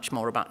strongly much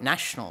more about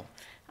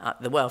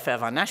the welfare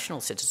of our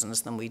national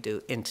citizens than we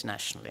do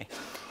internationally.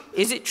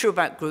 Is it true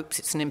about groups?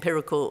 It's an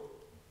empirical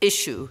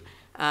issue.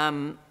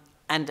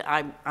 And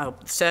our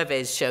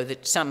surveys show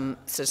that some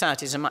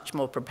societies are much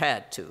more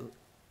prepared to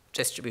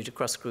distribute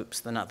across groups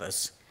than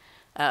others.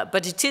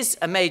 But it is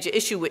a major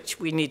issue which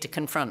we need to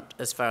confront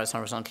as far as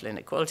horizontal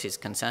inequality is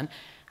concerned.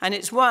 And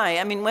it's why,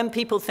 I mean, when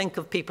people think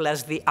of people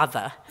as the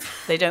other,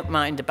 they don't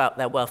mind about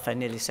their welfare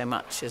nearly so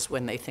much as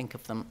when they think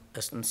of them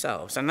as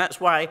themselves. And that's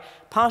why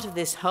part of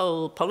this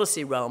whole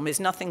policy realm is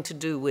nothing to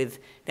do with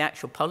the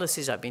actual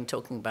policies I've been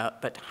talking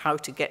about, but how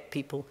to get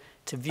people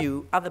to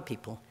view other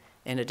people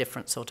in a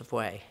different sort of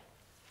way.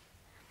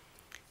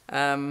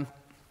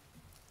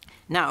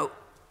 Now,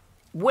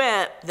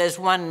 where there's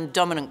one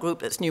dominant group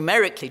that's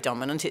numerically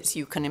dominant, it's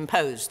you can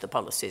impose the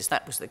policies.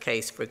 That was the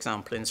case, for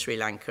example, in Sri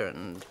Lanka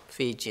and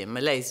Fiji and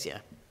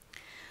Malaysia.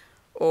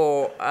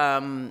 Or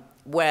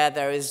where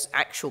there is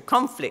actual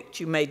conflict,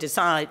 you may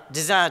desire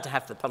to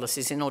have the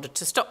policies in order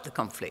to stop the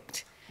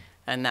conflict.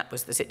 And that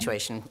was the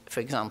situation, for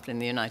example, in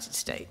the United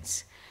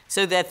States.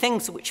 So there are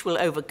things which will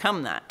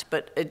overcome that,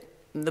 but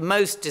the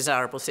most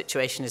desirable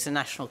situation is a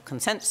national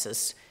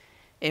consensus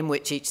in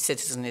which each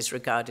citizen is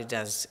regarded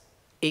as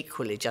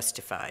equally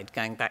justified,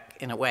 going back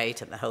in a way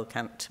to the whole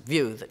Kant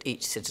view that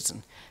each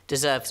citizen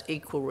deserves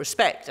equal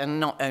respect, and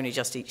not only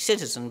just each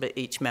citizen, but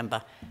each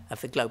member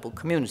of the global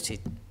community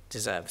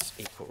deserves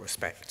equal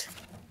respect.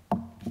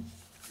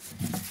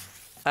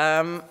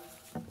 Now,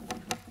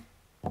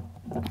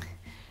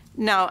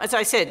 as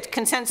I said,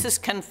 consensus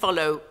can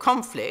follow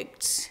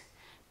conflicts,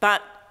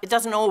 but it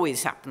doesn't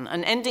always happen.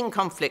 And ending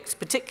conflicts,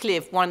 particularly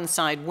if one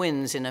side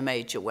wins in a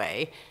major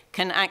way,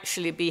 can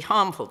actually be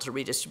harmful to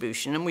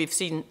redistribution, and we've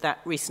seen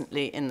that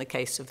recently in the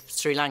case of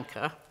Sri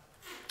Lanka.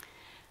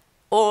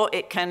 Or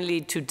it can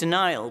lead to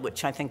denial,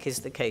 which I think is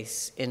the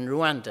case in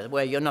Rwanda,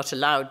 where you're not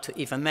allowed to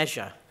even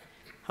measure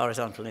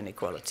horizontal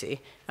inequality,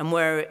 and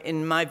where,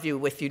 in my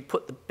view, if you'd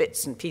put the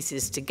bits and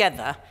pieces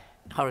together,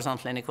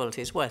 horizontal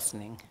inequality is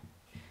worsening.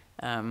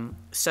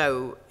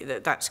 So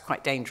that's a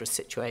quite dangerous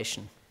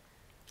situation.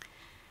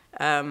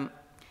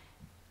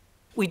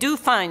 We do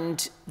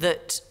find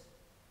that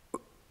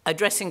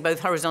addressing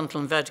both horizontal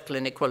and vertical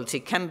inequality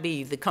can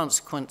be the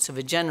consequence of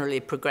a generally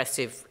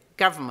progressive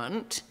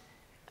government,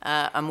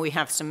 and we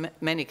have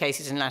many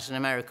cases in Latin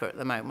America at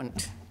the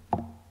moment.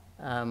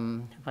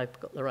 Have I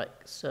got the right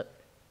cert?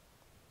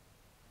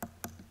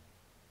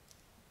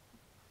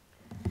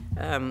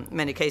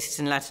 Many cases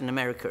in Latin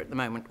America at the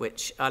moment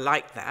which are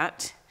like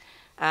that.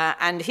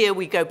 And here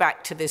we go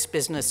back to this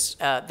business,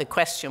 the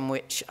question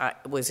which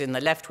was in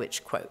the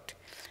Leftwich quote.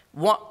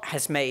 What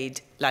has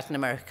made Latin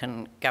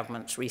American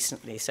governments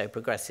recently so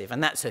progressive?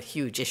 And that's a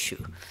huge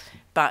issue.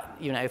 But,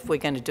 you know, if we're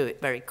going to do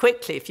it very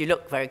quickly, if you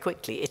look very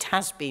quickly, it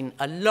has been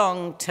a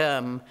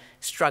long-term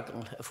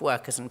struggle of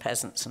workers and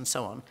peasants and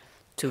so on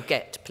to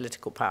get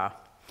political power.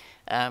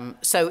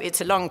 So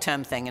it's a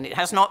long-term thing, and it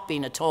has not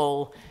been at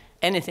all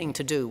anything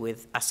to do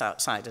with us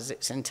outsiders.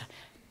 It's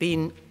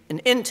been an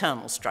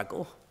internal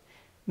struggle.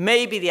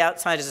 Maybe the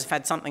outsiders have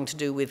had something to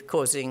do with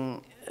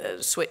causing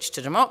a switch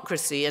to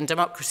democracy, and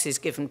democracy has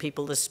given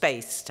people the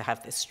space to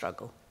have this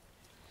struggle.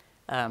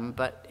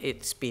 But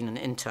it's been an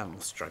internal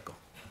struggle.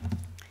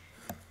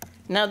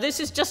 Now, this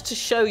is just to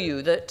show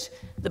you that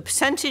the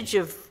percentage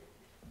of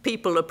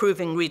people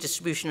approving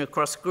redistribution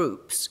across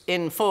groups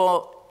in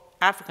 4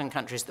 African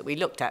countries that we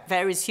looked at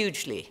varies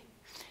hugely.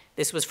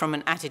 This was from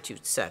an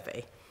attitude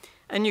survey.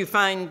 And you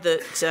find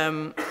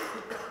that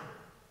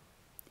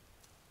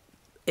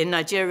in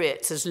Nigeria,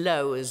 it's as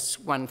low as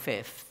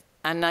 1/5.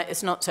 And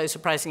it's not so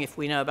surprising if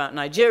we know about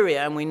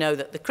Nigeria, and we know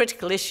that the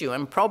critical issue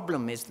and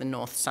problem is the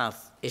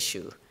North-South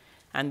issue,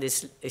 and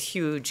this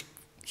huge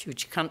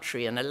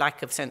country and a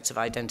lack of sense of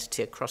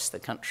identity across the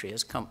country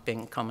as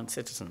being common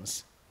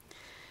citizens.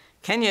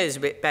 Kenya is a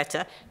bit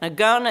better. Now,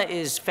 Ghana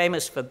is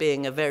famous for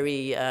being a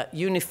very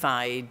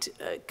unified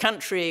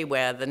country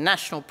where the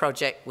national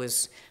project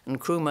was, and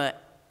Nkrumah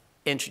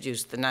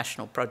introduced the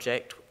national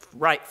project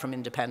right from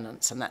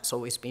independence, and that's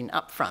always been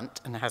up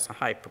front and has a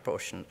high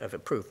proportion of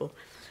approval.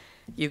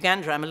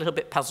 Uganda, I'm a little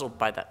bit puzzled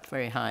by that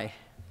very high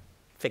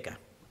figure.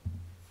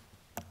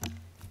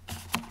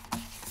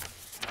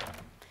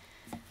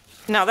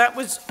 Now, that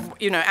was,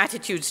 you know,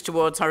 attitudes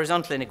towards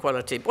horizontal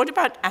inequality. What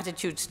about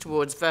attitudes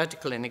towards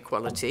vertical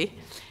inequality?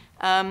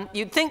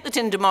 You'd think that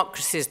in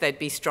democracies there'd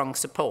be strong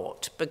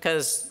support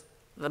because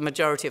the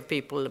majority of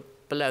people are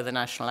below the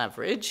national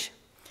average.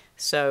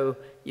 So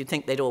you'd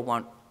think they'd all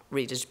want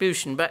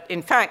redistribution. But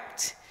in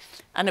fact,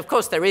 and of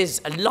course there is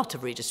a lot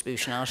of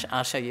redistribution,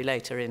 I'll show you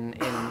later, in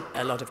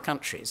a lot of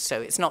countries.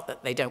 So it's not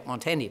that they don't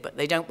want any, but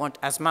they don't want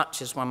as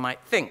much as one might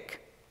think.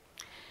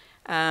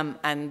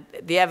 And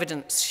the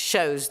evidence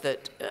shows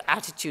that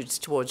attitudes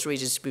towards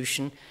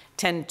redistribution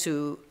tend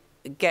to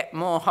get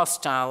more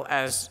hostile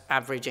as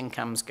average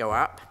incomes go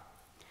up.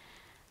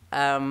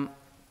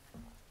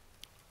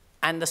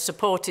 And the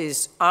support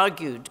is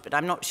argued, but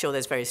I'm not sure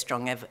there's very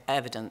strong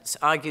evidence,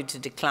 argued to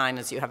decline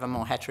as you have a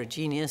more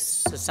heterogeneous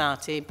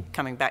society,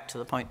 coming back to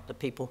the point that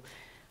people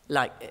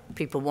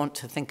want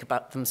to think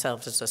about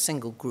themselves as a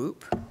single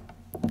group.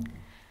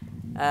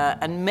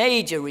 And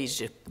major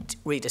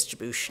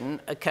redistribution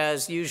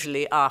occurs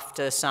usually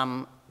after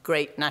some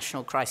great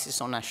national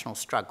crisis or national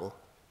struggle.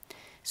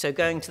 So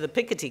going to the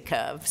Piketty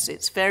curves,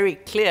 it's very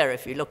clear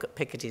if you look at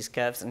Piketty's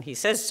curves, and he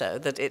says so,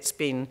 that it's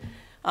been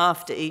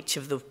after each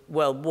of the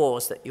world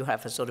wars that you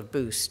have a sort of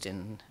boost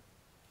in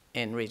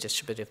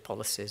redistributive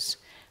policies,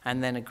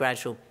 and then a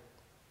gradual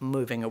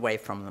moving away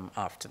from them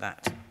after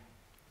that.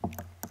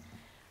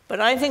 But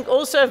I think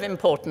also of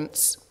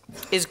importance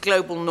is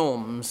global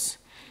norms.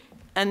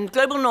 And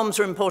global norms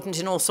are important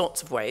in all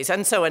sorts of ways,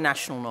 and so are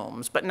national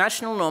norms. But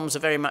national norms are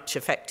very much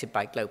affected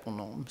by global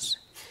norms.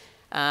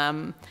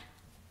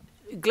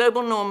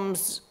 Global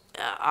norms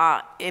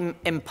are,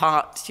 in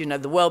part, you know,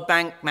 the World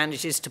Bank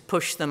manages to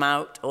push them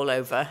out all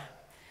over,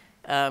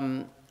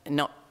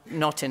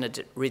 not in a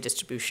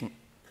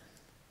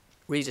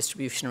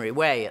redistributionary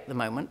way at the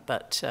moment,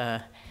 but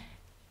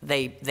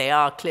they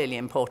are clearly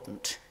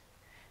important.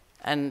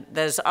 And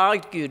there's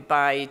argued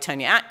by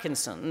Tony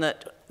Atkinson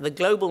that the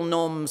global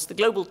norms, the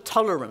global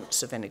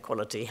tolerance of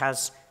inequality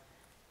has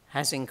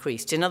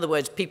increased. In other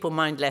words, people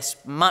mind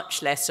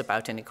much less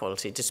about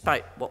inequality,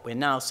 despite what we're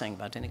now saying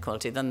about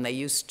inequality, than they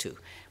used to.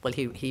 Well,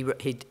 he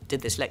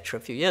did this lecture a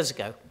few years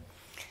ago,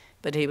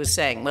 but he was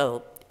saying,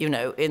 well, you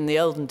know, in the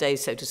olden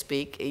days, so to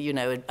speak, you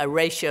know, a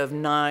ratio of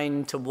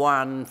 9 to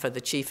 1 for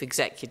the chief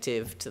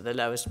executive to the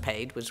lowest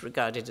paid was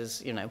regarded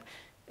as, you know,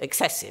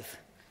 excessive.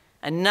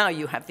 And now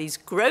you have these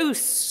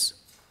gross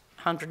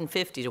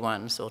 150 to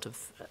 1 sort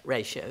of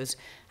ratios,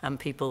 and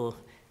people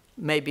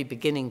may be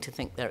beginning to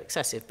think they're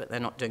excessive, but they're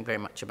not doing very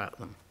much about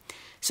them.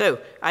 So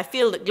I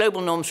feel that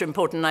global norms are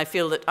important, and I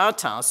feel that our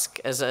task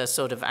as a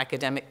sort of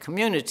academic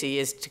community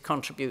is to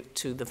contribute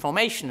to the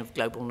formation of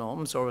global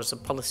norms, or as a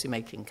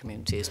policy-making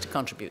community is to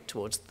contribute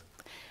towards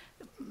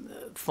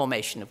the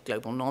formation of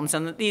global norms,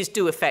 and that these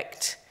do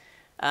affect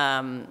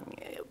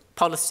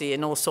policy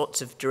in all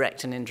sorts of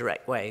direct and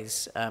indirect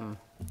ways.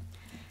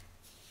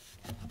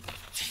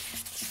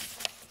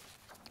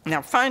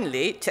 Now,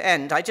 finally, to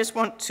end, I just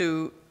want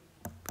to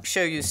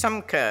show you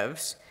some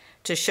curves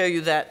to show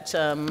you that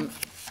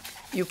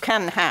you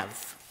can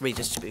have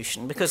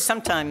redistribution, because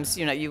sometimes,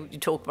 you know, you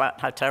talk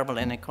about how terrible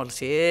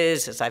inequality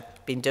is, as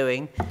I've been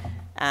doing,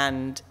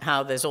 and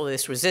how there's all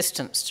this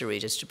resistance to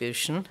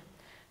redistribution.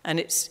 And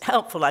it's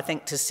helpful, I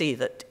think, to see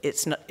that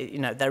it's not, you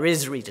know, there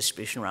is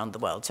redistribution around the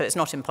world, so it's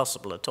not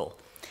impossible at all.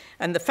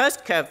 And the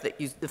first curve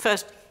the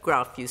first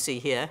graph you see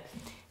here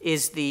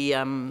is the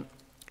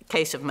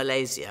case of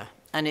Malaysia.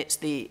 And it's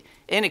the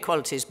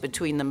inequalities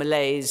between the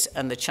Malays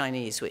and the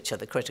Chinese, which are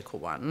the critical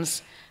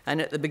ones. And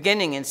at the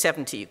beginning in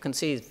 70, you can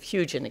see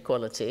huge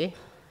inequality.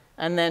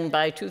 And then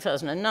by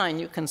 2009,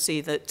 you can see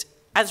that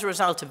as a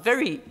result of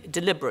very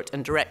deliberate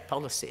and direct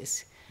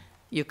policies,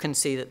 you can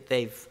see that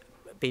they've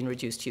been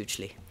reduced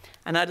hugely.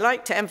 And I'd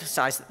like to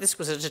emphasize that this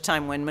was at a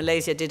time when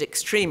Malaysia did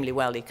extremely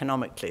well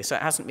economically, so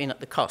it hasn't been at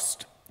the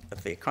cost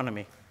of the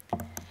economy.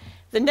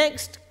 The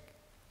next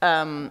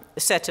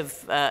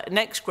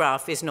next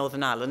graph is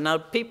Northern Ireland. Now,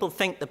 people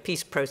think the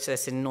peace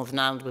process in Northern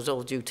Ireland was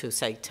all due to,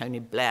 say, Tony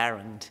Blair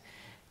and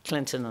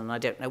Clinton and I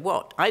don't know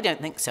what. I don't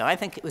think so. I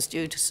think it was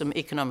due to some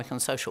economic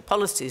and social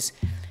policies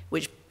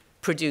which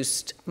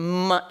produced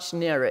much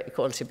nearer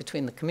equality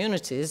between the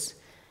communities.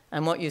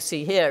 And what you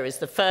see here is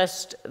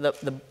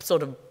the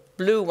sort of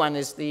blue one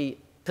is the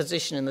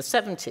position in the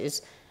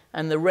 70s,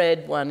 and the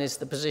red one is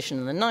the position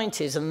in the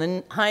 90s, and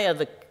the higher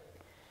the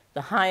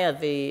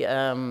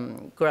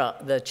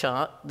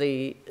chart,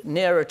 the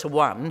nearer to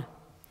 1,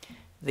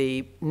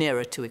 the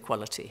nearer to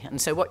equality.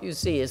 And so what you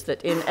see is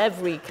that in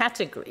every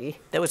category,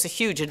 there was a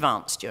huge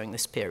advance during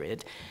this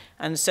period.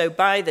 And so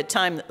by the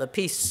time that the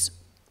peace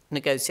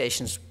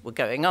negotiations were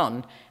going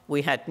on,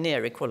 we had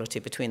near equality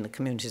between the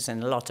communities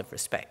in a lot of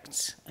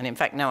respects. And in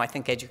fact, now I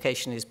think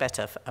education is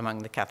better among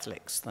the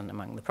Catholics than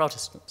among the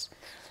Protestants.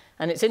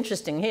 And it's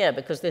interesting here,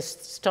 because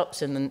this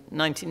stops in the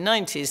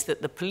 1990s,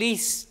 that the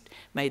police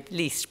made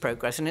least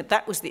progress, and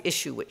that was the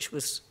issue which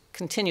was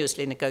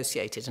continuously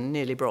negotiated and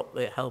nearly brought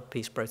the whole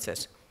peace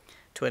process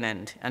to an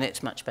end, and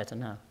it's much better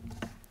now.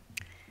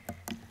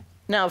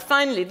 Now,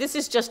 finally, this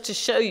is just to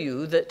show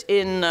you that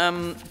in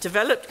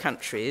developed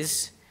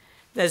countries,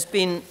 there's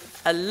been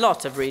a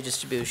lot of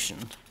redistribution,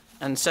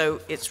 and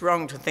so it's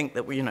wrong to think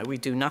that we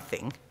do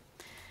nothing.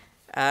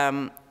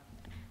 And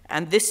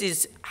this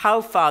is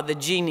how far the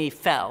Gini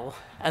fell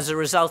as a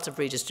result of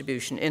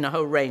redistribution in a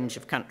whole range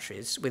of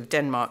countries, with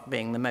Denmark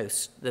being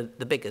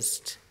the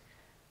biggest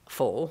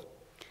fall.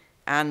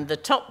 And the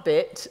top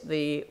bit,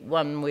 the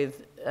one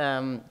with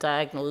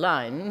diagonal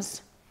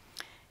lines,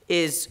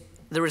 is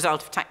the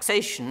result of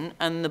taxation,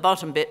 and the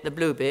bottom bit, the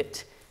blue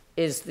bit,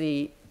 is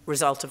the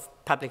result of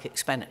public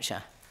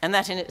expenditure. And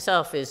that in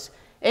itself is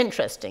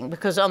interesting,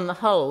 because on the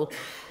whole,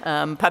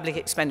 public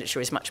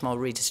expenditure is much more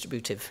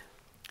redistributive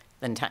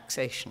than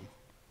taxation.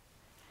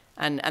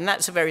 And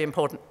that's a very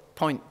important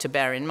point to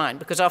bear in mind,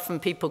 because often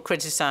people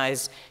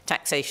criticize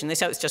taxation. They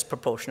say it's just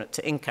proportionate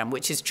to income,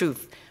 which is true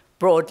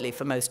broadly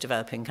for most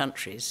developing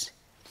countries.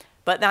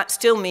 But that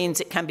still means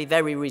it can be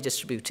very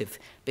redistributive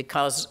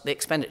because the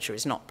expenditure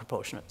is not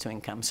proportionate to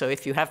income. So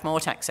if you have more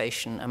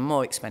taxation and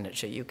more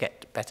expenditure, you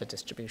get better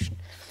distribution.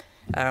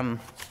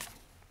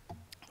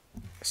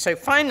 So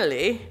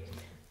finally,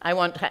 I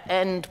want to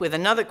end with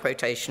another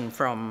quotation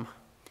from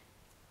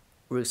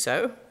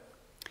Rousseau.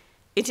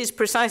 It is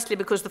precisely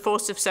because the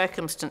force of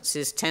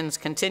circumstances tends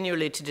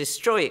continually to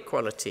destroy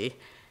equality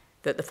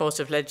that the force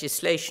of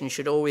legislation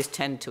should always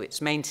tend to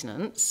its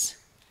maintenance.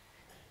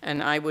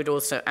 And I would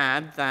also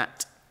add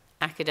that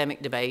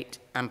academic debate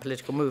and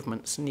political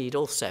movements need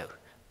also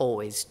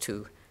always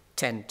to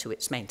tend to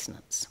its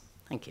maintenance.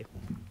 Thank you.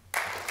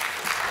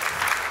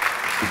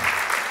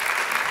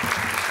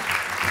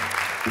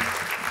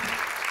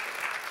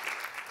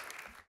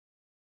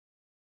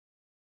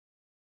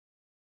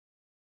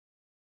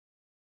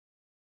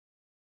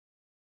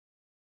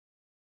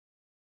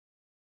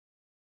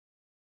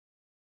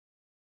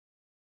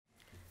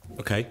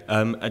 Okay,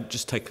 I'd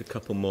just take a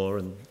couple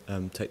more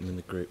and take them in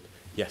the group.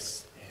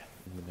 Yes, here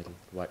in the middle,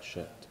 white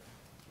shirt.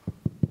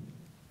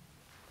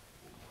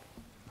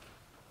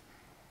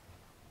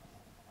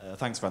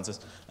 Thanks, Francis.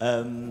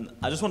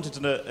 I just wanted to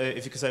know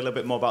if you could say a little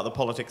bit more about the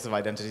politics of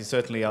identity,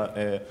 certainly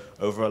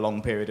over a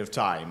long period of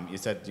time. You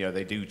said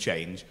they do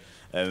change.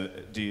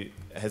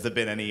 Has there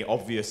been any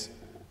obvious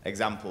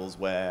examples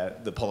where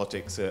the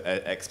politics are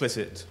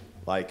explicit,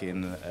 like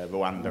in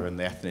Rwanda and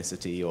the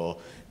ethnicity or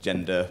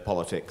gender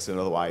politics and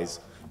otherwise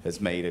has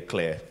made a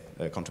clear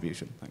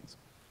contribution? Thanks.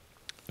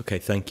 Okay,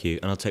 thank you.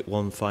 And I'll take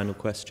one final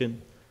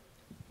question.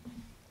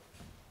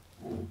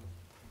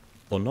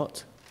 Or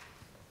not?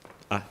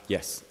 Ah,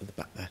 yes, at the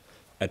back there.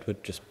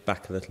 Edward, just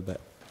back a little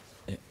bit.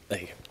 Yeah, there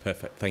you go.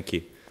 Perfect, thank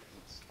you.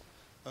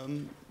 I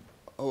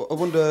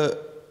wonder,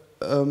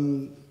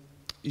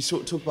 you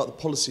sort of talk about the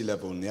policy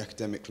level and the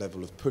academic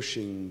level of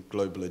pushing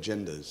global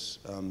agendas.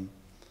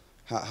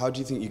 How do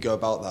you think you go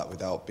about that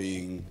without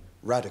being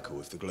radical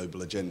if the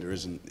global agenda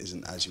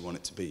isn't as you want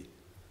it to be?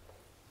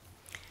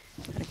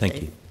 Okay.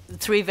 Thank you.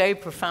 3 very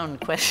profound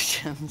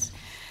questions.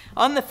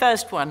 On the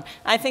first one,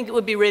 I think it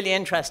would be really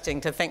interesting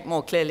to think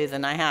more clearly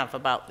than I have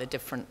about the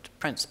different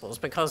principles,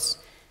 because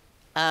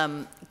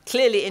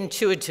clearly,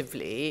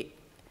 intuitively,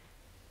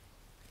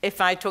 if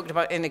I talked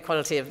about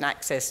inequality of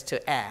access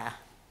to air,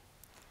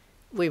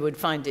 we would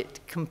find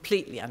it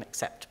completely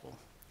unacceptable.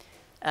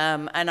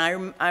 And I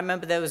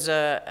remember there was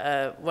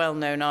a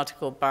well-known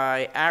article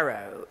by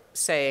Arrow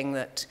saying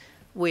that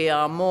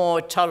we're more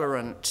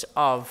intolerant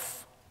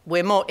of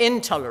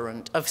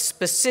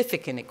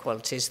specific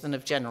inequalities than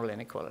of general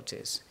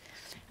inequalities.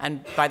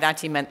 And by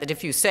that he meant that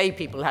if you say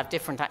people have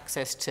different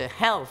access to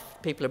health,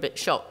 people are a bit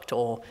shocked,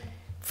 or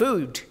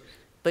food.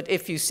 But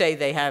if you say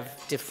they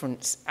have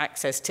different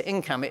access to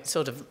income, it's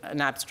sort of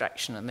an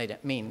abstraction and they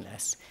don't mean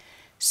less.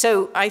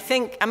 So I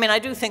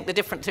do think the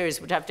different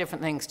theories would have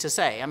different things to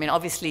say. I mean,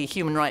 obviously,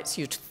 human rights,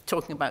 you're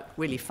talking about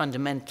really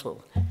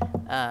fundamental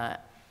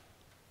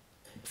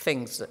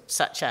things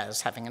such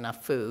as having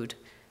enough food,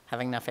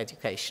 having enough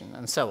education,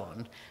 and so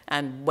on.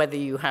 And whether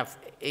you have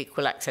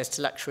equal access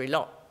to luxury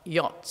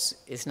yachts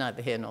is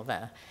neither here nor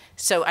there.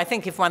 So I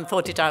think if one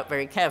thought it out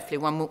very carefully,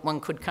 one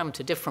could come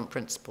to different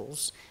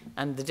principles,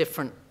 and the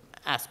different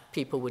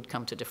people would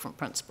come to different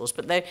principles.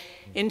 But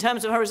in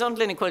terms of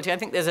horizontal inequality, I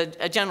think there's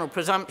a general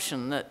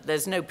presumption that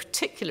there's no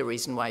particular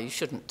reason why you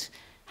shouldn't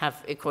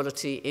have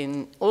equality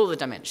in all the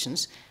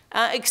dimensions,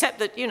 except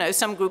that,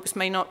 some groups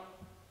may not,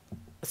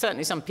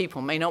 certainly some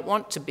people may not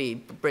want to be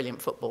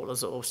brilliant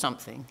footballers or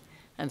something.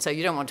 And so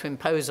you don't want to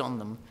impose on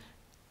them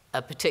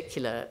a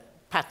particular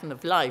pattern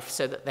of life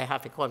so that they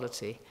have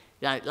equality.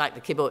 Like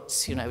the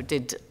kibbutz,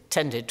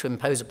 tended to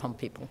impose upon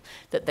people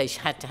that they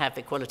had to have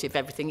equality of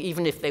everything,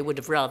 even if they would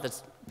have rather,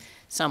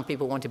 some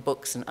people wanted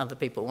books and other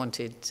people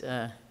wanted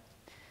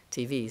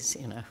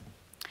TVs,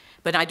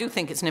 But I do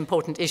think it's an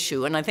important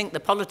issue, and I think the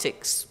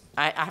politics,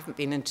 I haven't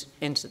been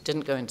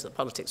didn't go into the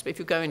politics, but if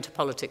you go into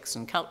politics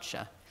and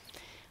culture,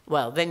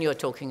 well, then you're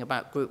talking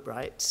about group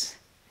rights.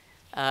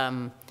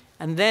 And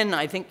then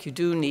I think you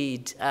do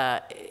need,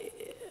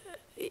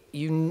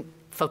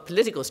 for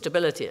political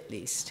stability at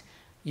least,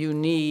 you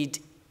need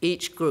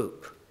each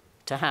group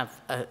to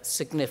have a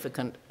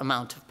significant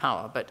amount of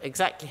power. But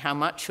exactly how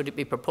much? Should it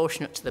be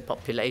proportionate to the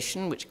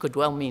population, which could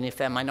well mean if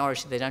they're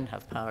minority, they don't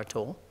have power at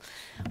all,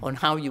 on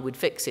how you would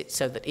fix it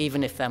so that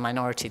even if they're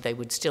minority, they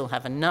would still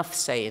have enough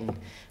say in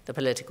the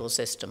political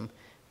system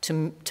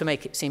to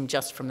make it seem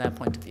just from their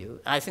point of view.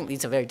 I think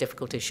these are very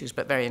difficult issues,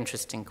 but very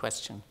interesting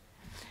question.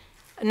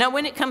 Now,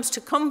 when it comes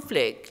to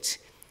conflict,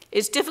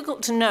 it's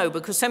difficult to know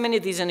because so many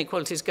of these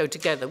inequalities go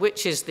together,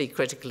 which is the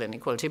critical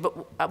inequality.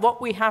 But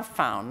what we have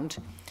found,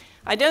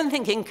 I don't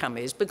think income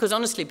is, because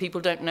honestly,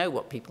 people don't know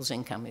what people's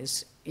income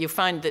is. You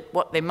find that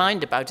what they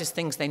mind about is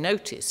things they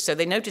notice. So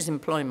they notice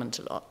employment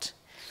a lot,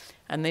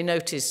 and they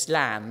notice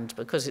land,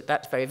 because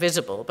that's very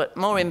visible. But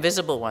more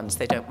invisible ones,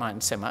 they don't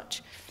mind so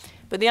much.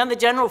 But the other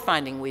general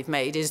finding we've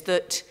made is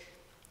that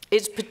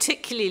it's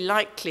particularly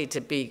likely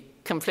to be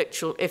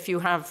conflictual if you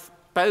have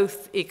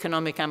both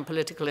economic and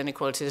political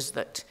inequalities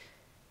that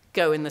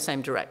go in the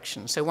same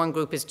direction. So one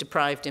group is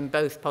deprived in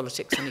both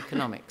politics and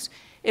economics.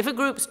 If a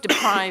group's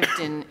deprived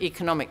in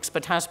economics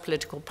but has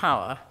political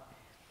power,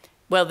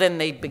 well, then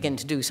they begin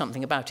to do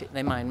something about it.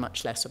 They mind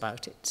much less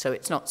about it, so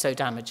it's not so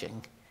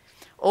damaging.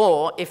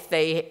 Or if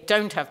they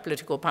don't have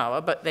political power,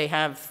 but they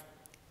have,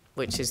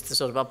 which is the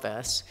sort of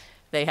obverse,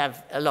 they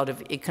have a lot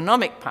of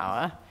economic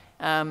power,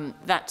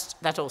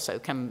 that also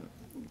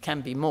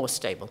can be more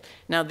stable.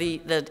 Now, the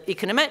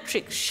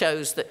econometrics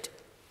shows that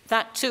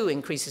that too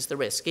increases the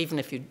risk, even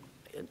if you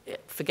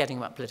forgetting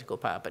about political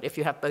power. But if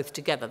you have both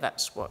together,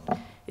 that's what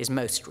is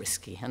most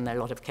risky, and there are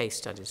a lot of case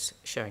studies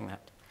showing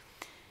that.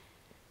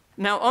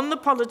 Now, on the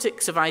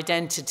politics of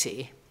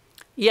identity,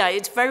 yeah,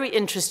 it's very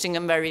interesting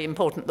and very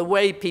important, the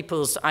way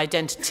people's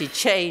identity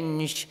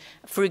change.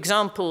 For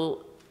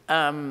example,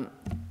 and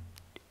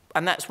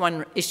that's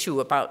one issue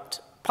about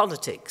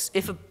politics,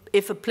 if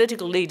a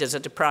political leaders are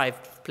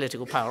deprived of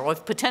political power, or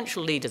if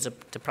potential leaders are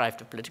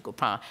deprived of political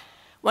power,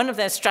 one of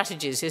their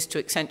strategies is to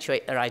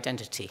accentuate their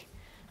identity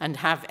and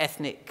have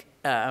ethnic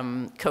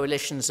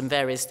coalitions and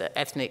various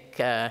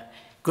ethnic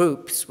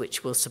groups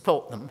which will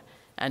support them,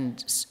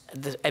 and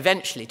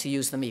eventually to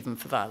use them even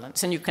for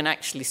violence. And you can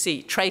actually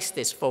trace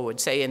this forward,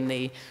 say in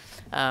the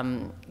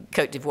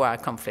Côte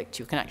d'Ivoire conflict,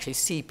 you can actually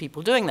see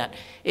people doing that.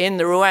 In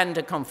the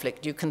Rwanda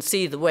conflict, you can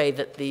see the way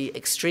that the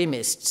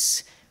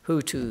extremists,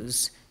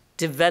 Hutus,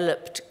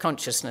 developed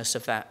consciousness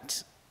of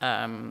that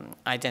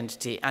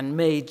identity and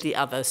made the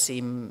other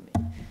seem,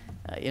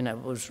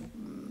 was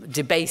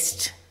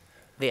debased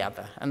the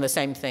other. And the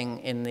same thing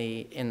in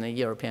the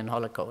European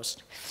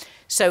Holocaust.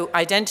 So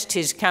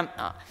identities can,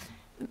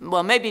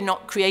 well, maybe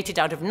not created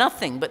out of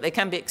nothing, but they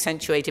can be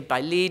accentuated by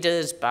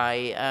leaders,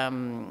 by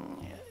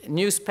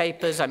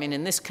newspapers. I mean,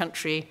 in this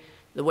country,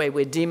 the way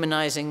we're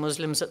demonizing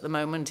Muslims at the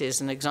moment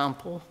is an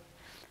example.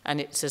 And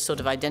it's a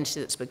sort of identity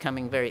that's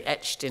becoming very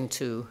etched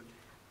into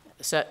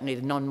certainly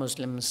the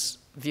non-Muslims'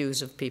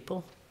 views of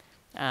people.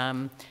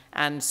 And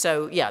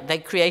so, yeah, they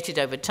create it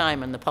over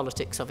time, and the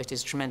politics of it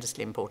is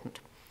tremendously important.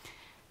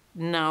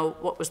 Now,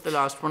 what was the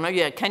last one? Oh,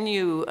 yeah,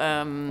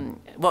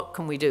 what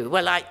can we do?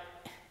 Well,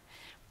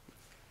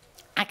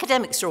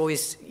 academics are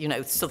always,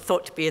 sort of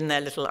thought to be in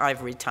their little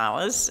ivory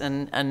towers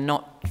and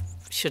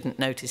shouldn't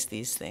notice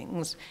these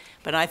things.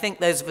 But I think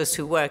those of us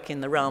who work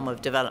in the realm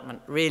of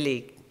development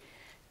really,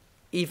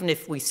 even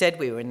if we said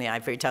we were in the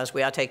ivory towers,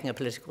 we are taking a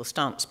political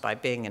stance by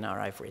being in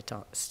our ivory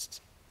tower.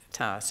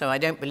 So I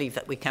don't believe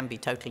that we can be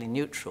totally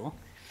neutral.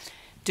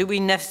 Do we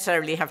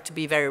necessarily have to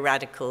be very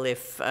radical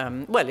if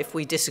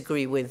we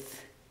disagree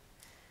with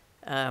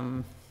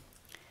the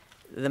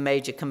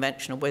major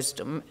conventional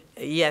wisdom?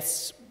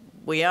 Yes,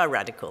 we are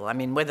radical. I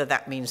mean, whether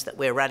that means that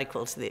we're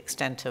radical to the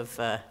extent of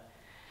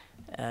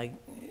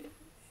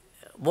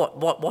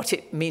what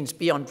it means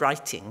beyond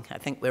writing. I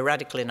think we're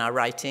radical in our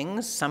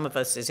writings. Some of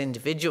us as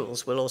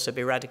individuals will also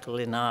be radical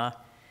in our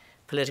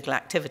political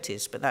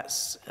activities, but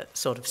that's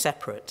sort of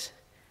separate.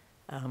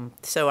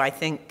 So I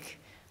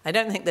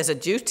don't think there's a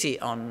duty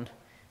on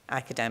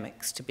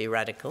academics to be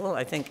radical.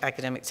 I think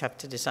academics have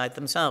to decide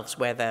themselves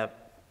where their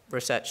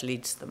research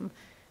leads them.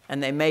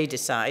 And they may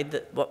decide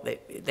that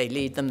they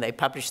lead them, they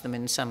publish them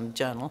in some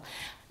journal,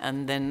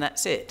 and then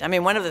that's it. I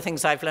mean, one of the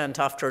things I've learned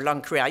after a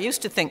long career, I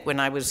used to think when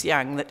I was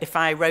young that if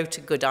I wrote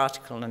a good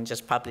article and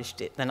just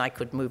published it, then I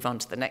could move on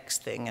to the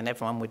next thing and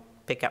everyone would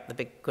pick up the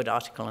big good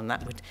article and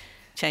that would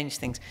change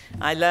things.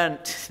 I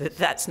learned that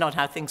that's not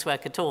how things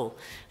work at all.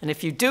 And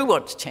if you do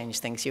want to change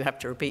things, you have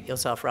to repeat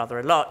yourself rather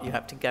a lot. You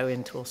have to go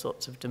into all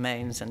sorts of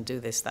domains and do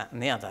this, that,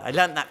 and the other. I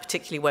learned that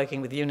particularly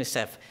working with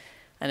UNICEF,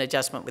 An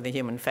Adjustment with the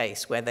Human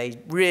Face, where they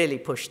really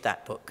pushed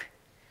that book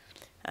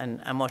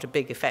and what a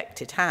big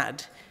effect it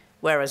had,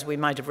 whereas we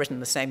might have written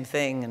the same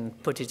thing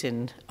and put it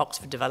in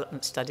Oxford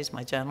Development Studies,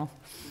 my journal.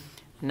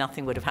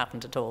 Nothing would have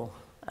happened at all.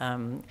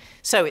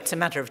 So it's a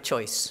matter of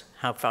choice,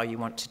 how far you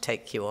want to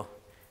take your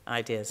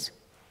ideas.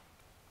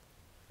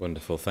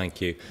 Wonderful,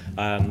 thank you.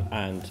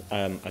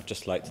 I'd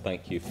just like to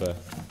thank you for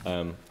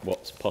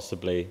what's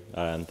possibly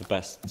the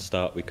best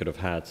start we could have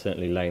had,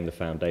 certainly laying the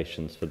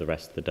foundations for the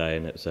rest of the day,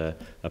 and it's a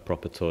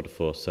proper tour de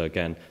force. So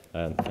again,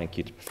 thank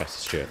you to Professor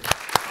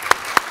Stewart.